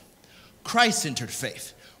faith, Christ-centered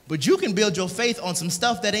faith. But you can build your faith on some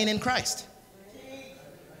stuff that ain't in Christ.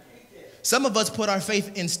 Some of us put our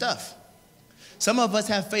faith in stuff. Some of us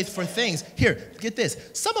have faith for things. Here, get this.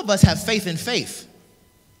 Some of us have faith in faith.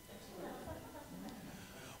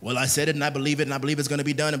 Well, I said it and I believe it's going to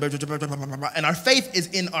be done. And our faith is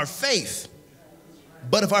in our faith.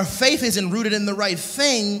 But if our faith isn't rooted in the right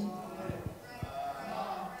thing,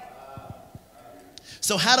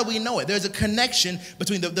 so how do we know it? There's a connection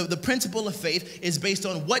between the principle of faith is based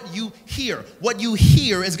on what you hear. What you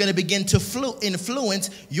hear is going to begin to influence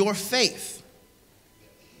your faith.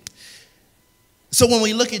 So when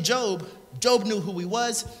we look at Job, Job knew who he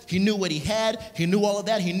was. He knew what he had. He knew all of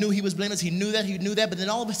that. He knew he was blameless. He knew that. But then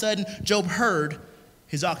all of a sudden, Job heard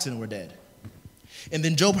his oxen were dead. And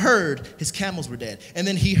then Job heard his camels were dead. And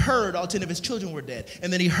then he heard all 10 of his children were dead.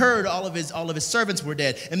 And then he heard all of his servants were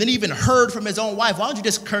dead. And then he even heard from his own wife, why don't you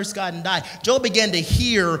just curse God and die? Job began to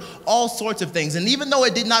hear all sorts of things. And even though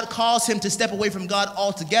it did not cause him to step away from God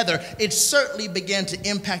altogether, it certainly began to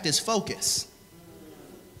impact his focus.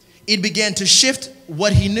 It began to shift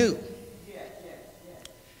what he knew.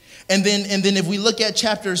 And then if we look at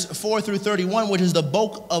chapters 4 through 31, which is the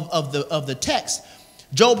bulk of the text,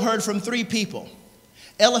 Job heard from 3 people,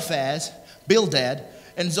 Eliphaz, Bildad,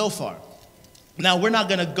 and Zophar. Now, we're not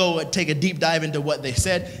going to go and take a deep dive into what they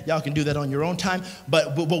said. Y'all can do that on your own time.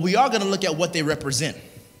 But we are going to look at what they represent.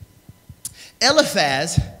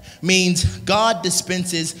 Eliphaz means God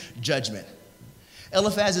dispenses judgment.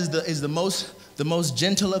 Eliphaz is the most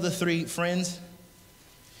gentle of the 3 friends.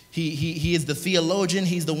 He is the theologian.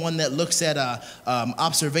 He's the one that looks at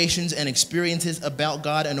observations and experiences about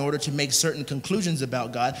God in order to make certain conclusions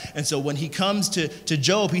about God. And so when he comes to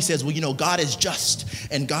Job, he says, well, you know, God is just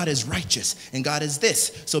and God is righteous and God is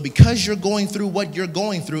this. So because you're going through what you're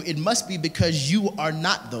going through, it must be because you are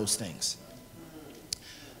not those things.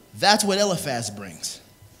 That's what Eliphaz brings.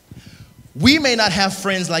 We may not have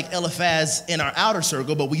friends like Eliphaz in our outer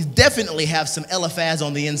circle, but we definitely have some Eliphaz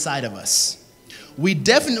on the inside of us. We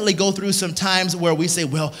definitely go through some times where we say,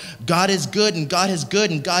 well, God is good and God is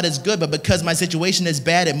good and God is good, but because my situation is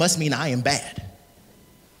bad, it must mean I am bad.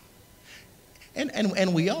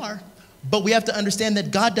 And we are, but we have to understand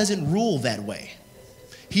that God doesn't rule that way.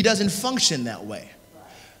 He doesn't function that way.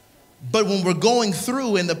 But when we're going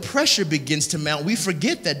through and the pressure begins to mount, we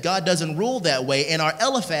forget that God doesn't rule that way, and our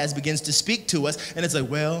Eliphaz begins to speak to us, and it's like,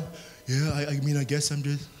 well, yeah, I mean, I guess I'm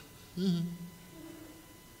just...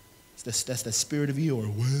 That's the spirit of you, or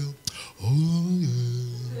well, oh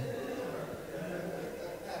yeah.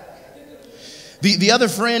 The other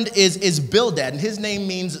friend is Bildad, and his name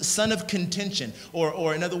means son of contention,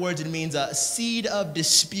 or in other words, it means a seed of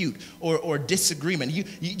dispute or disagreement.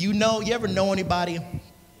 You ever know anybody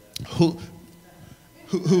who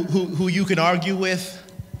you can argue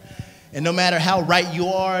with, and no matter how right you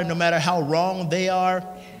are, no matter how wrong they are,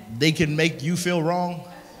 they can make you feel wrong?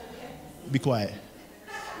 Be quiet.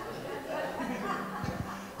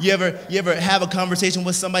 You ever have a conversation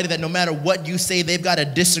with somebody that no matter what you say, they've got a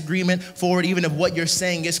disagreement for it, even if what you're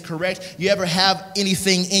saying is correct? You ever have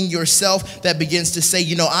anything in yourself that begins to say,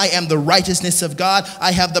 you know, I am the righteousness of God.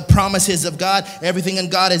 I have the promises of God. Everything in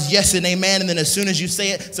God is yes and amen. And then as soon as you say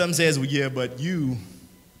it, something says, well, yeah, but you.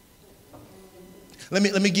 Let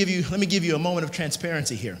me give you a moment of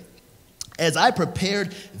transparency here. As I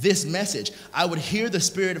prepared this message, I would hear the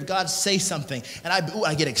Spirit of God say something, and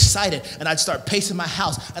I get excited, and I'd start pacing my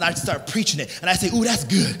house, and I'd start preaching it, and I'd say, ooh, that's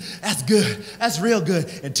good, that's real good.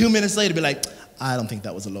 And 2 minutes later, be like, I don't think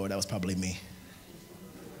that was the Lord, that was probably me.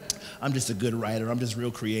 I'm just a good writer. I'm just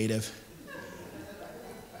real creative.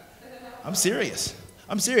 I'm serious.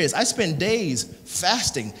 I'm serious. I spend days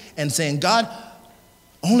fasting and saying, God,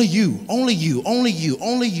 only you, only you, only you,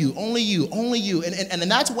 only you, only you, only you.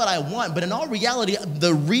 And that's what I want. But in all reality,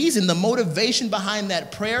 the reason, the motivation behind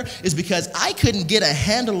that prayer is because I couldn't get a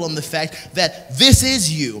handle on the fact that this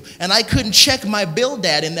is you. And I couldn't check my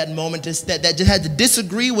Bildad in that moment that just had to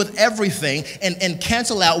disagree with everything and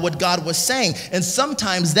cancel out what God was saying. And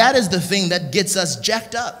sometimes that is the thing that gets us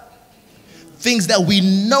jacked up. Things that we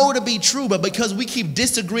know to be true, but because we keep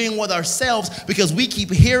disagreeing with ourselves, because we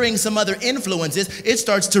keep hearing some other influences, it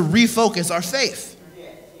starts to refocus our faith.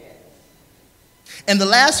 And the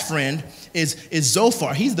last friend is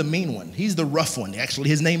Zophar. He's the mean one. He's the rough one. Actually,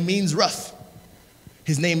 his name means rough.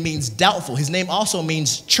 His name means doubtful. His name also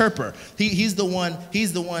means chirper. He's the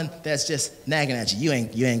one that's just nagging at you.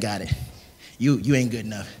 You ain't got it. You ain't good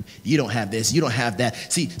enough. You don't have this. You don't have that.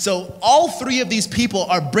 See, so all three of these people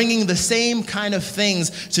are bringing the same kind of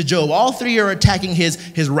things to Job. All three are attacking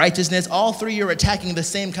his righteousness. All three are attacking the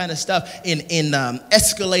same kind of stuff in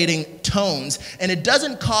escalating tones. And it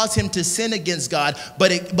doesn't cause him to sin against God,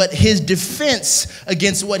 but his defense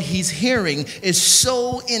against what he's hearing is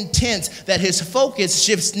so intense that his focus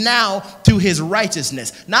shifts now to his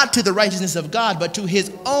righteousness. Not to the righteousness of God, but to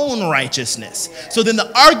his own righteousness. So then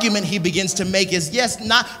the argument he begins to make is, yes,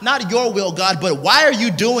 not your will, God, but why are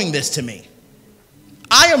you doing this to me?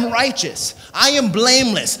 I am righteous. I am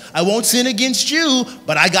blameless. I won't sin against you,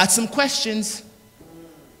 but I got some questions.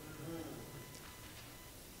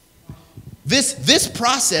 This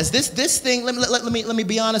process, this thing, let me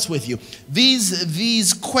be honest with you.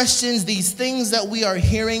 These questions, these things that we are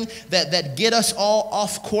hearing that get us all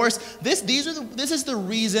off course, this is the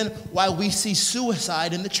reason why we see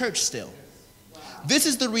suicide in the church still. This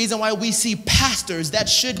is the reason why we see pastors that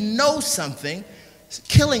should know something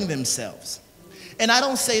killing themselves. And I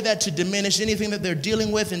don't say that to diminish anything that they're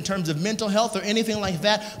dealing with in terms of mental health or anything like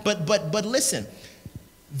that. But listen,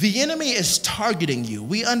 the enemy is targeting you.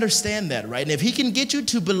 We understand that, right? And if he can get you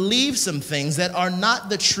to believe some things that are not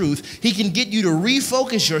the truth, he can get you to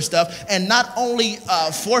refocus your stuff and not only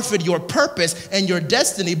forfeit your purpose and your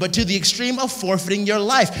destiny, but to the extreme of forfeiting your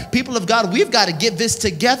life. People of God, we've got to get this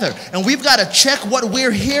together, and we've got to check what we're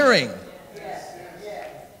hearing.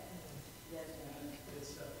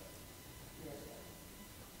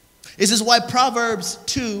 This is why Proverbs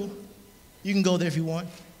 2, you can go there if you want.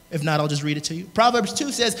 If not, I'll just read it to you. Proverbs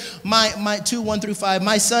 2 says, my 2, 1 through 5,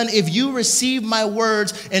 my son, if you receive my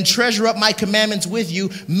words and treasure up my commandments with you,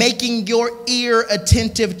 making your ear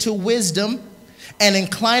attentive to wisdom and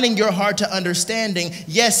inclining your heart to understanding.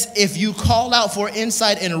 Yes, if you call out for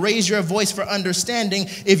insight and raise your voice for understanding,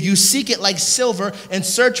 if you seek it like silver and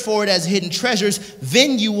search for it as hidden treasures,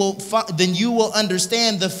 then you will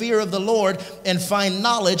understand the fear of the Lord and find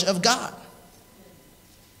knowledge of God.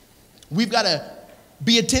 We've got to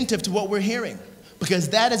be attentive to what we're hearing, because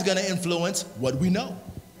that is going to influence what we know.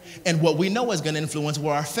 And what we know is going to influence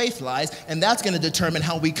where our faith lies, and that's going to determine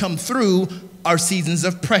how we come through our seasons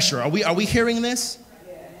of pressure. Are we hearing this?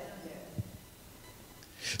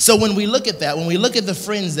 So when we look at that, when we look at the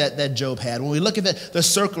friends that Job had, when we look at the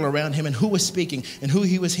circle around him and who was speaking and who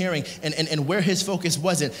he was hearing and where his focus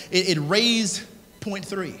wasn't, it raised point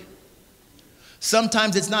 3.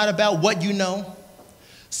 Sometimes it's not about what you know.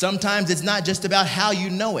 Sometimes it's not just about how you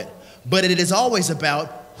know it, but it is always about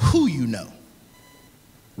who you know.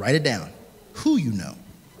 Write it down. Who you know.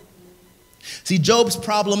 See, Job's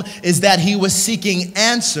problem is that he was seeking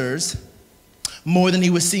answers more than he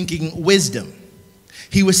was seeking wisdom.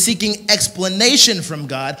 He was seeking explanation from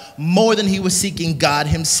God more than he was seeking God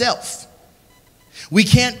himself. We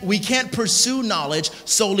can't pursue knowledge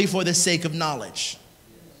solely for the sake of knowledge.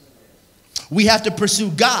 We have to pursue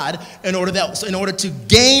God in order to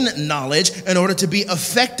gain knowledge, in order to be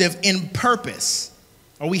effective in purpose.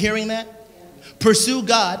 Are we hearing that? Pursue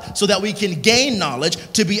God so that we can gain knowledge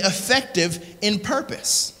to be effective in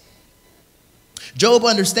purpose. Job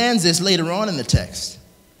understands this later on in the text.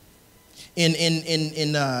 In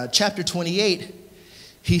chapter 28,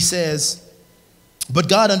 he says, but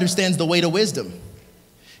God understands the way to wisdom.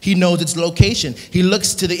 He knows its location. He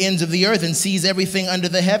looks to the ends of the earth and sees everything under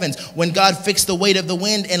the heavens. When God fixed the weight of the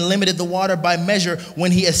wind and limited the water by measure,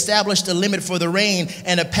 when he established a limit for the rain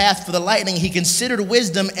and a path for the lightning, he considered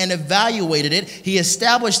wisdom and evaluated it. He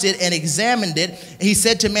established it and examined it. He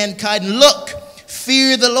said to mankind, look,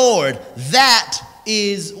 fear the Lord. That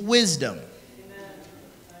is wisdom.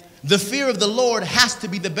 The fear of the Lord has to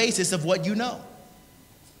be the basis of what you know.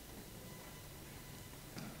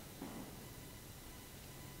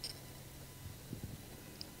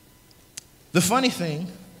 The funny thing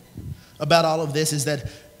about all of this is that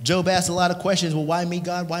Job asked a lot of questions. Well, why me,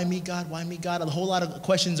 God? Why me, God? Why me, God? A whole lot of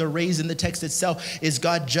questions are raised in the text itself. Is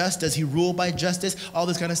God just? Does he rule by justice? All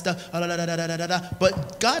this kind of stuff.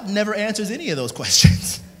 But God never answers any of those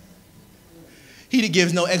questions. He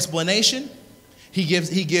gives no explanation. He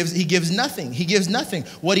gives nothing. He gives nothing.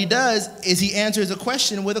 What he does is he answers a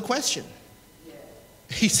question with a question.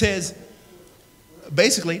 He says,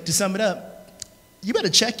 basically, to sum it up, you better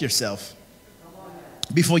check yourself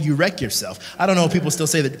before you wreck yourself. I don't know if people still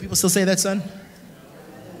say that. Do people still say that, son?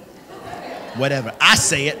 Whatever. I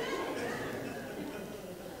say it.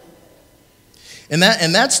 And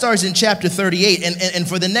that starts in chapter 38. And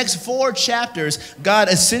for the next 4 chapters, God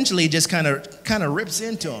essentially just kind of rips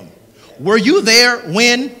into him. Were you there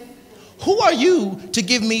when? Who are you to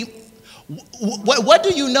give me? What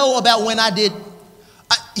do you know about when I did?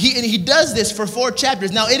 He does this for 4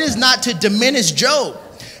 chapters. Now, it is not to diminish Job.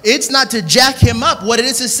 It's not to jack him up. What it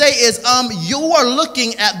is to say is, you are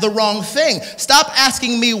looking at the wrong thing. Stop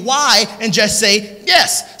asking me why and just say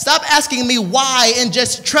yes. Stop asking me why and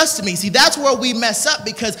just trust me. See, that's where we mess up,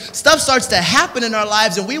 because stuff starts to happen in our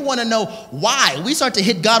lives and we want to know why. We start to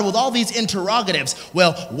hit God with all these interrogatives.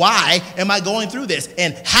 Well, why am I going through this?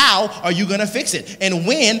 And how are you going to fix it? And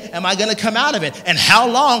when am I going to come out of it? And how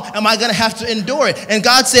long am I going to have to endure it? And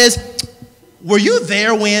God says, were you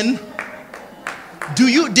there when?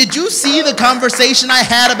 Did you see the conversation I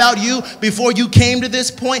had about you before you came to this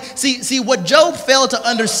point? See, what Job failed to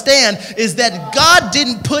understand is that God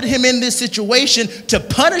didn't put him in this situation to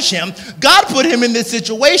punish him. God put him in this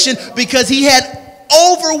situation because he had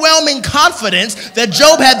overwhelming confidence that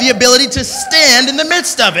Job had the ability to stand in the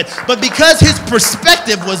midst of it. But because his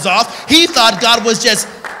perspective was off, he thought God was just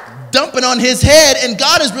dumping on his head, and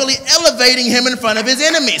God is really elevating him in front of his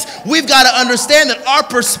enemies. We've got to understand that our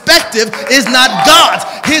perspective is not God's.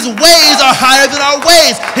 His ways are higher than our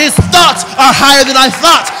ways. His thoughts are higher than our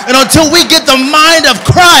thoughts. And until we get the mind of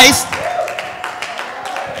Christ,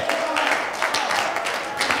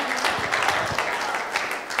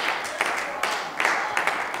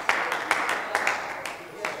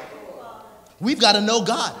 we've got to know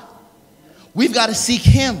God. We've got to seek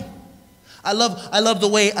him. I love the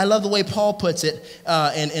way Paul puts it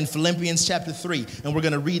in Philippians chapter 3, and we're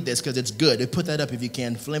going to read this because it's good. Put that up if you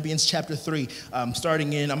can. Philippians chapter 3, I'm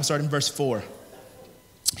starting in verse 4.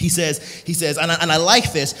 He says, and I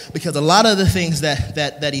like this because a lot of the things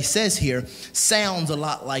that he says here sounds a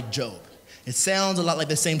lot like Job. It sounds a lot like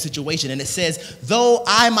the same situation. And it says, though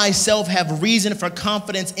I myself have reason for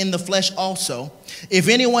confidence in the flesh also, if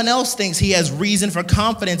anyone else thinks he has reason for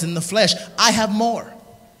confidence in the flesh, I have more.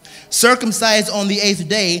 Circumcised on the 8th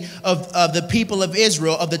day of the people of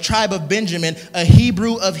Israel, of the tribe of Benjamin, a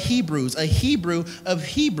Hebrew of Hebrews, a Hebrew of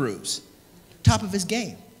Hebrews. Top of his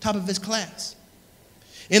game, top of his class.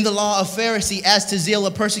 In the law of Pharisee, as to zeal,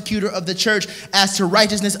 a persecutor of the church, as to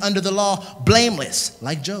righteousness under the law, blameless,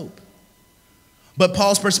 like Job. But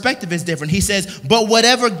Paul's perspective is different. He says, but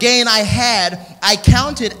whatever gain I had, I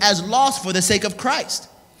counted as loss for the sake of Christ.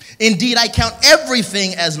 Indeed, I count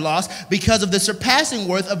everything as loss because of the surpassing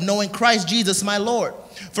worth of knowing Christ Jesus my Lord.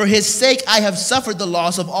 For his sake I have suffered the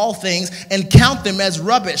loss of all things and count them as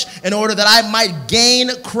rubbish, in order that I might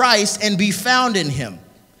gain Christ and be found in him,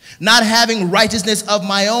 not having righteousness of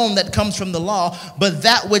my own that comes from the law, but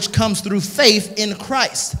that which comes through faith in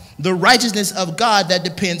Christ, the righteousness of God that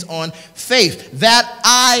depends on faith, that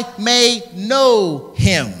I may know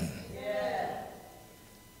him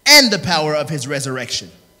and the power of his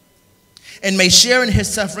resurrection, and may share in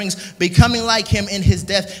his sufferings, becoming like him in his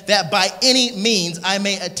death, that by any means I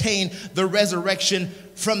may attain the resurrection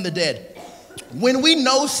from the dead. When we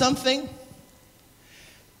know something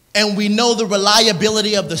and we know the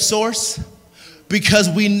reliability of the source, because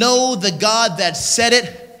we know the God that said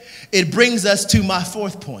it, it brings us to my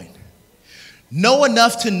 4th point. Know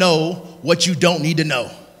enough to know what you don't need to know.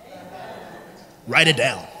 Write it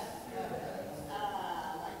down.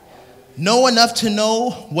 Know enough to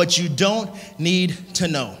know what you don't need to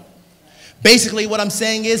know. Basically, what I'm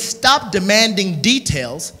saying is stop demanding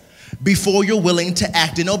details before you're willing to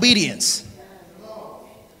act in obedience.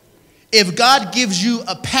 If God gives you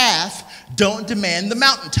a path, don't demand the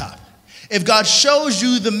mountaintop. If God shows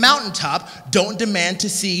you the mountaintop, don't demand to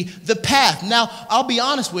see the path. Now, I'll be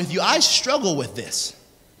honest with you, I struggle with this.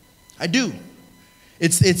 I do.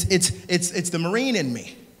 It's the Marine in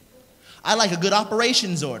me. I like a good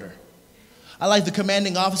operations order. I like the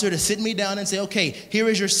commanding officer to sit me down and say, okay, here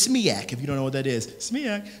is your SMEAC, if you don't know what that is.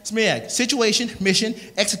 SMEAC. Situation, mission,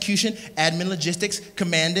 execution, admin, logistics,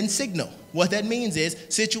 command, and signal. What that means is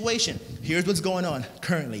situation. Here's what's going on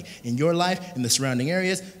currently in your life, in the surrounding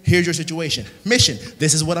areas. Here's your situation. Mission.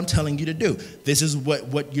 This is what I'm telling you to do. This is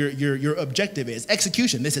what your objective is.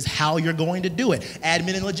 Execution. This is how you're going to do it.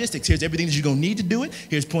 Admin and logistics. Here's everything that you're going to need to do it.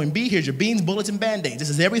 Here's point B. Here's your beans, bullets, and Band-Aids. This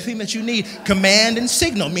is everything that you need. Command and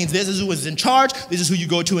signal means this is who is in charge. This is who you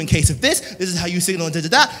go to in case of this. This is how you signal and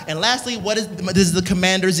da-da-da. And lastly, this is the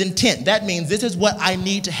commander's intent. That means this is what I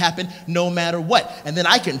need to happen no matter what. And then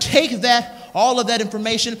I can take that, all of that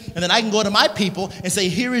information, and then I can go to my people and say,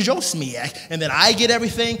 here is your SMEAC. And then I get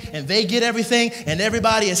everything, and they get everything, and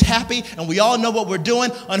everybody is happy, and we all know what we're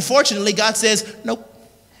doing. Unfortunately, God says, nope.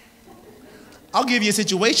 I'll give you a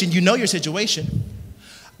situation. You know your situation.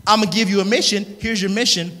 I'm going to give you a mission. Here's your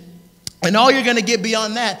mission. And all you're going to get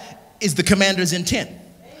beyond that is the commander's intent.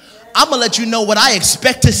 I'm going to let you know what I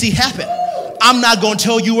expect to see happen. I'm not going to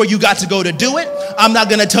tell you where you got to go to do it. I'm not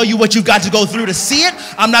going to tell you what you got to go through to see it.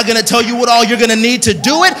 I'm not going to tell you what all you're going to need to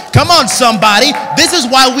do it. Come on, somebody. This is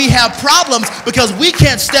why we have problems, because we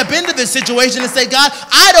can't step into this situation and say, God,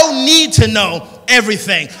 I don't need to know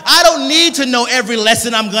everything. I don't need to know every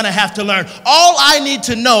lesson I'm going to have to learn. All I need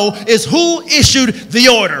to know is who issued the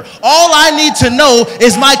order. All I need to know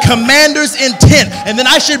is my commander's intent, and then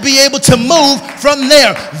I should be able to move from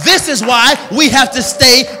there. This is why we have to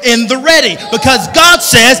stay in the ready, because God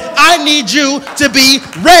says, I need you to be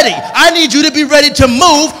ready. I need you to be ready to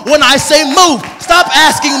move when I say move. Stop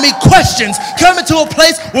asking me questions. Come into a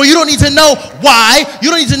place where you don't need to know why. You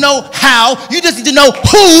don't need to know how. You just need to know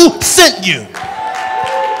who sent you.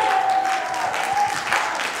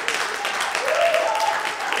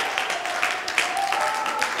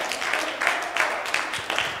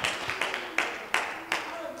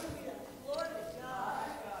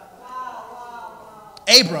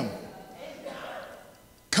 Abram,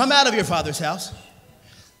 come out of your father's house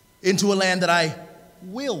into a land that I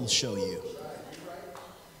will show you.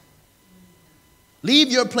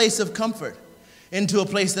 Leave your place of comfort into a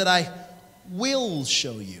place that I will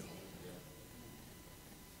show you.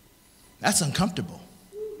 That's uncomfortable.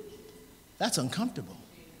 That's uncomfortable.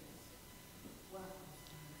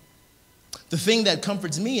 The thing that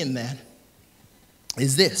comforts me in that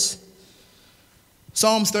is this.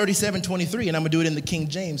 Psalms 37:23, and I'm going to do it in the King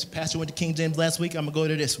James. Pastor went to King James last week. I'm going to go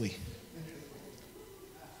to this week.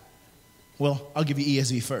 Well, I'll give you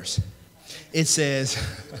ESV first. It says,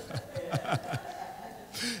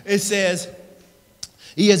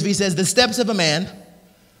 ESV says, the steps of a man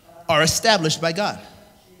are established by God.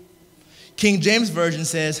 King James Version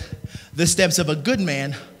says, the steps of a good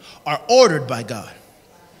man are ordered by God.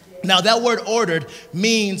 Now, that word ordered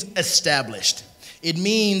means established. It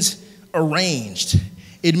means arranged.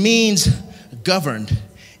 It means governed.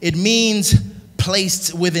 It means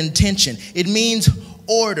placed with intention. It means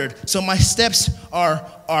ordered. So my steps are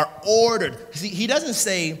ordered. See, he doesn't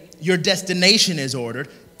say your destination is ordered.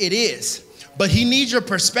 It is. But he needs your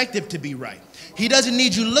perspective to be right. He doesn't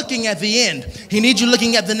need you looking at the end. He needs you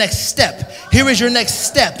looking at the next step. Here is your next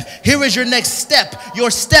step. Here is your next step. Your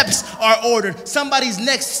steps are ordered. Somebody's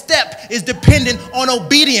next step is dependent on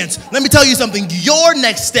obedience. Let me tell you something. Your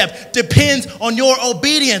next step depends on your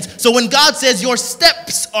obedience. So when God says your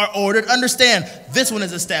steps are ordered, understand this one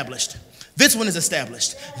is established. This one is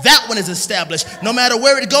established. That one is established. No matter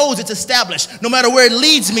where it goes, it's established. No matter where it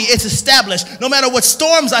leads me, it's established. No matter what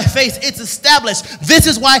storms I face, it's established. This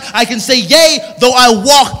is why I can say, yea, though I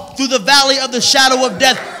walk through the valley of the shadow of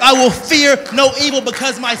death, I will fear no evil,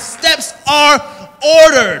 because my steps are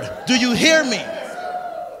ordered. Do you hear me?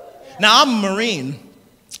 Now, I'm a Marine,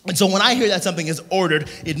 and so when I hear that something is ordered,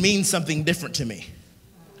 it means something different to me.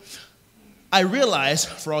 I realize,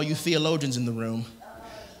 for all you theologians in the room,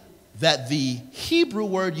 that the Hebrew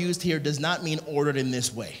word used here does not mean ordered in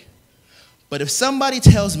this way. But if somebody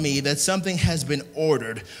tells me that something has been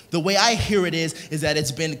ordered, the way I hear it is that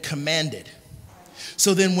it's been commanded.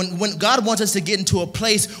 So then when God wants us to get into a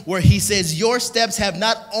place where he says your steps have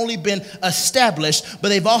not only been established, but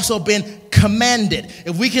they've also been commanded.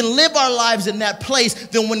 If we can live our lives in that place,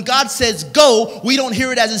 then when God says go, we don't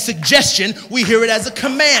hear it as a suggestion, we hear it as a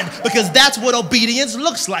command, because that's what obedience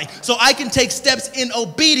looks like. So I can take steps in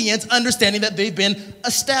obedience, understanding that they've been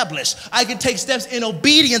established. I can take steps in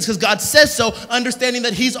obedience because God says so, understanding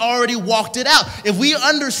that he's already walked it out. If we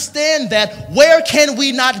understand that, where can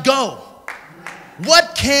we not go?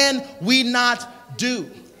 What can we not do?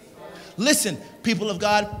 Listen, people of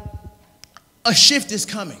God, a shift is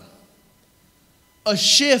coming. A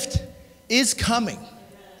shift is coming.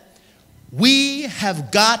 We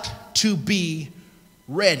have got to be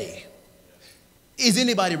ready. Is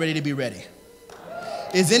anybody ready to be ready?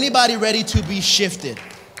 Is anybody ready to be shifted?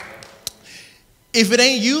 If it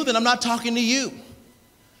ain't you, then I'm not talking to you.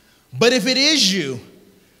 But if it is you,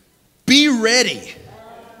 be ready.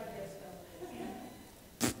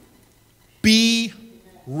 Be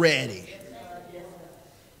ready.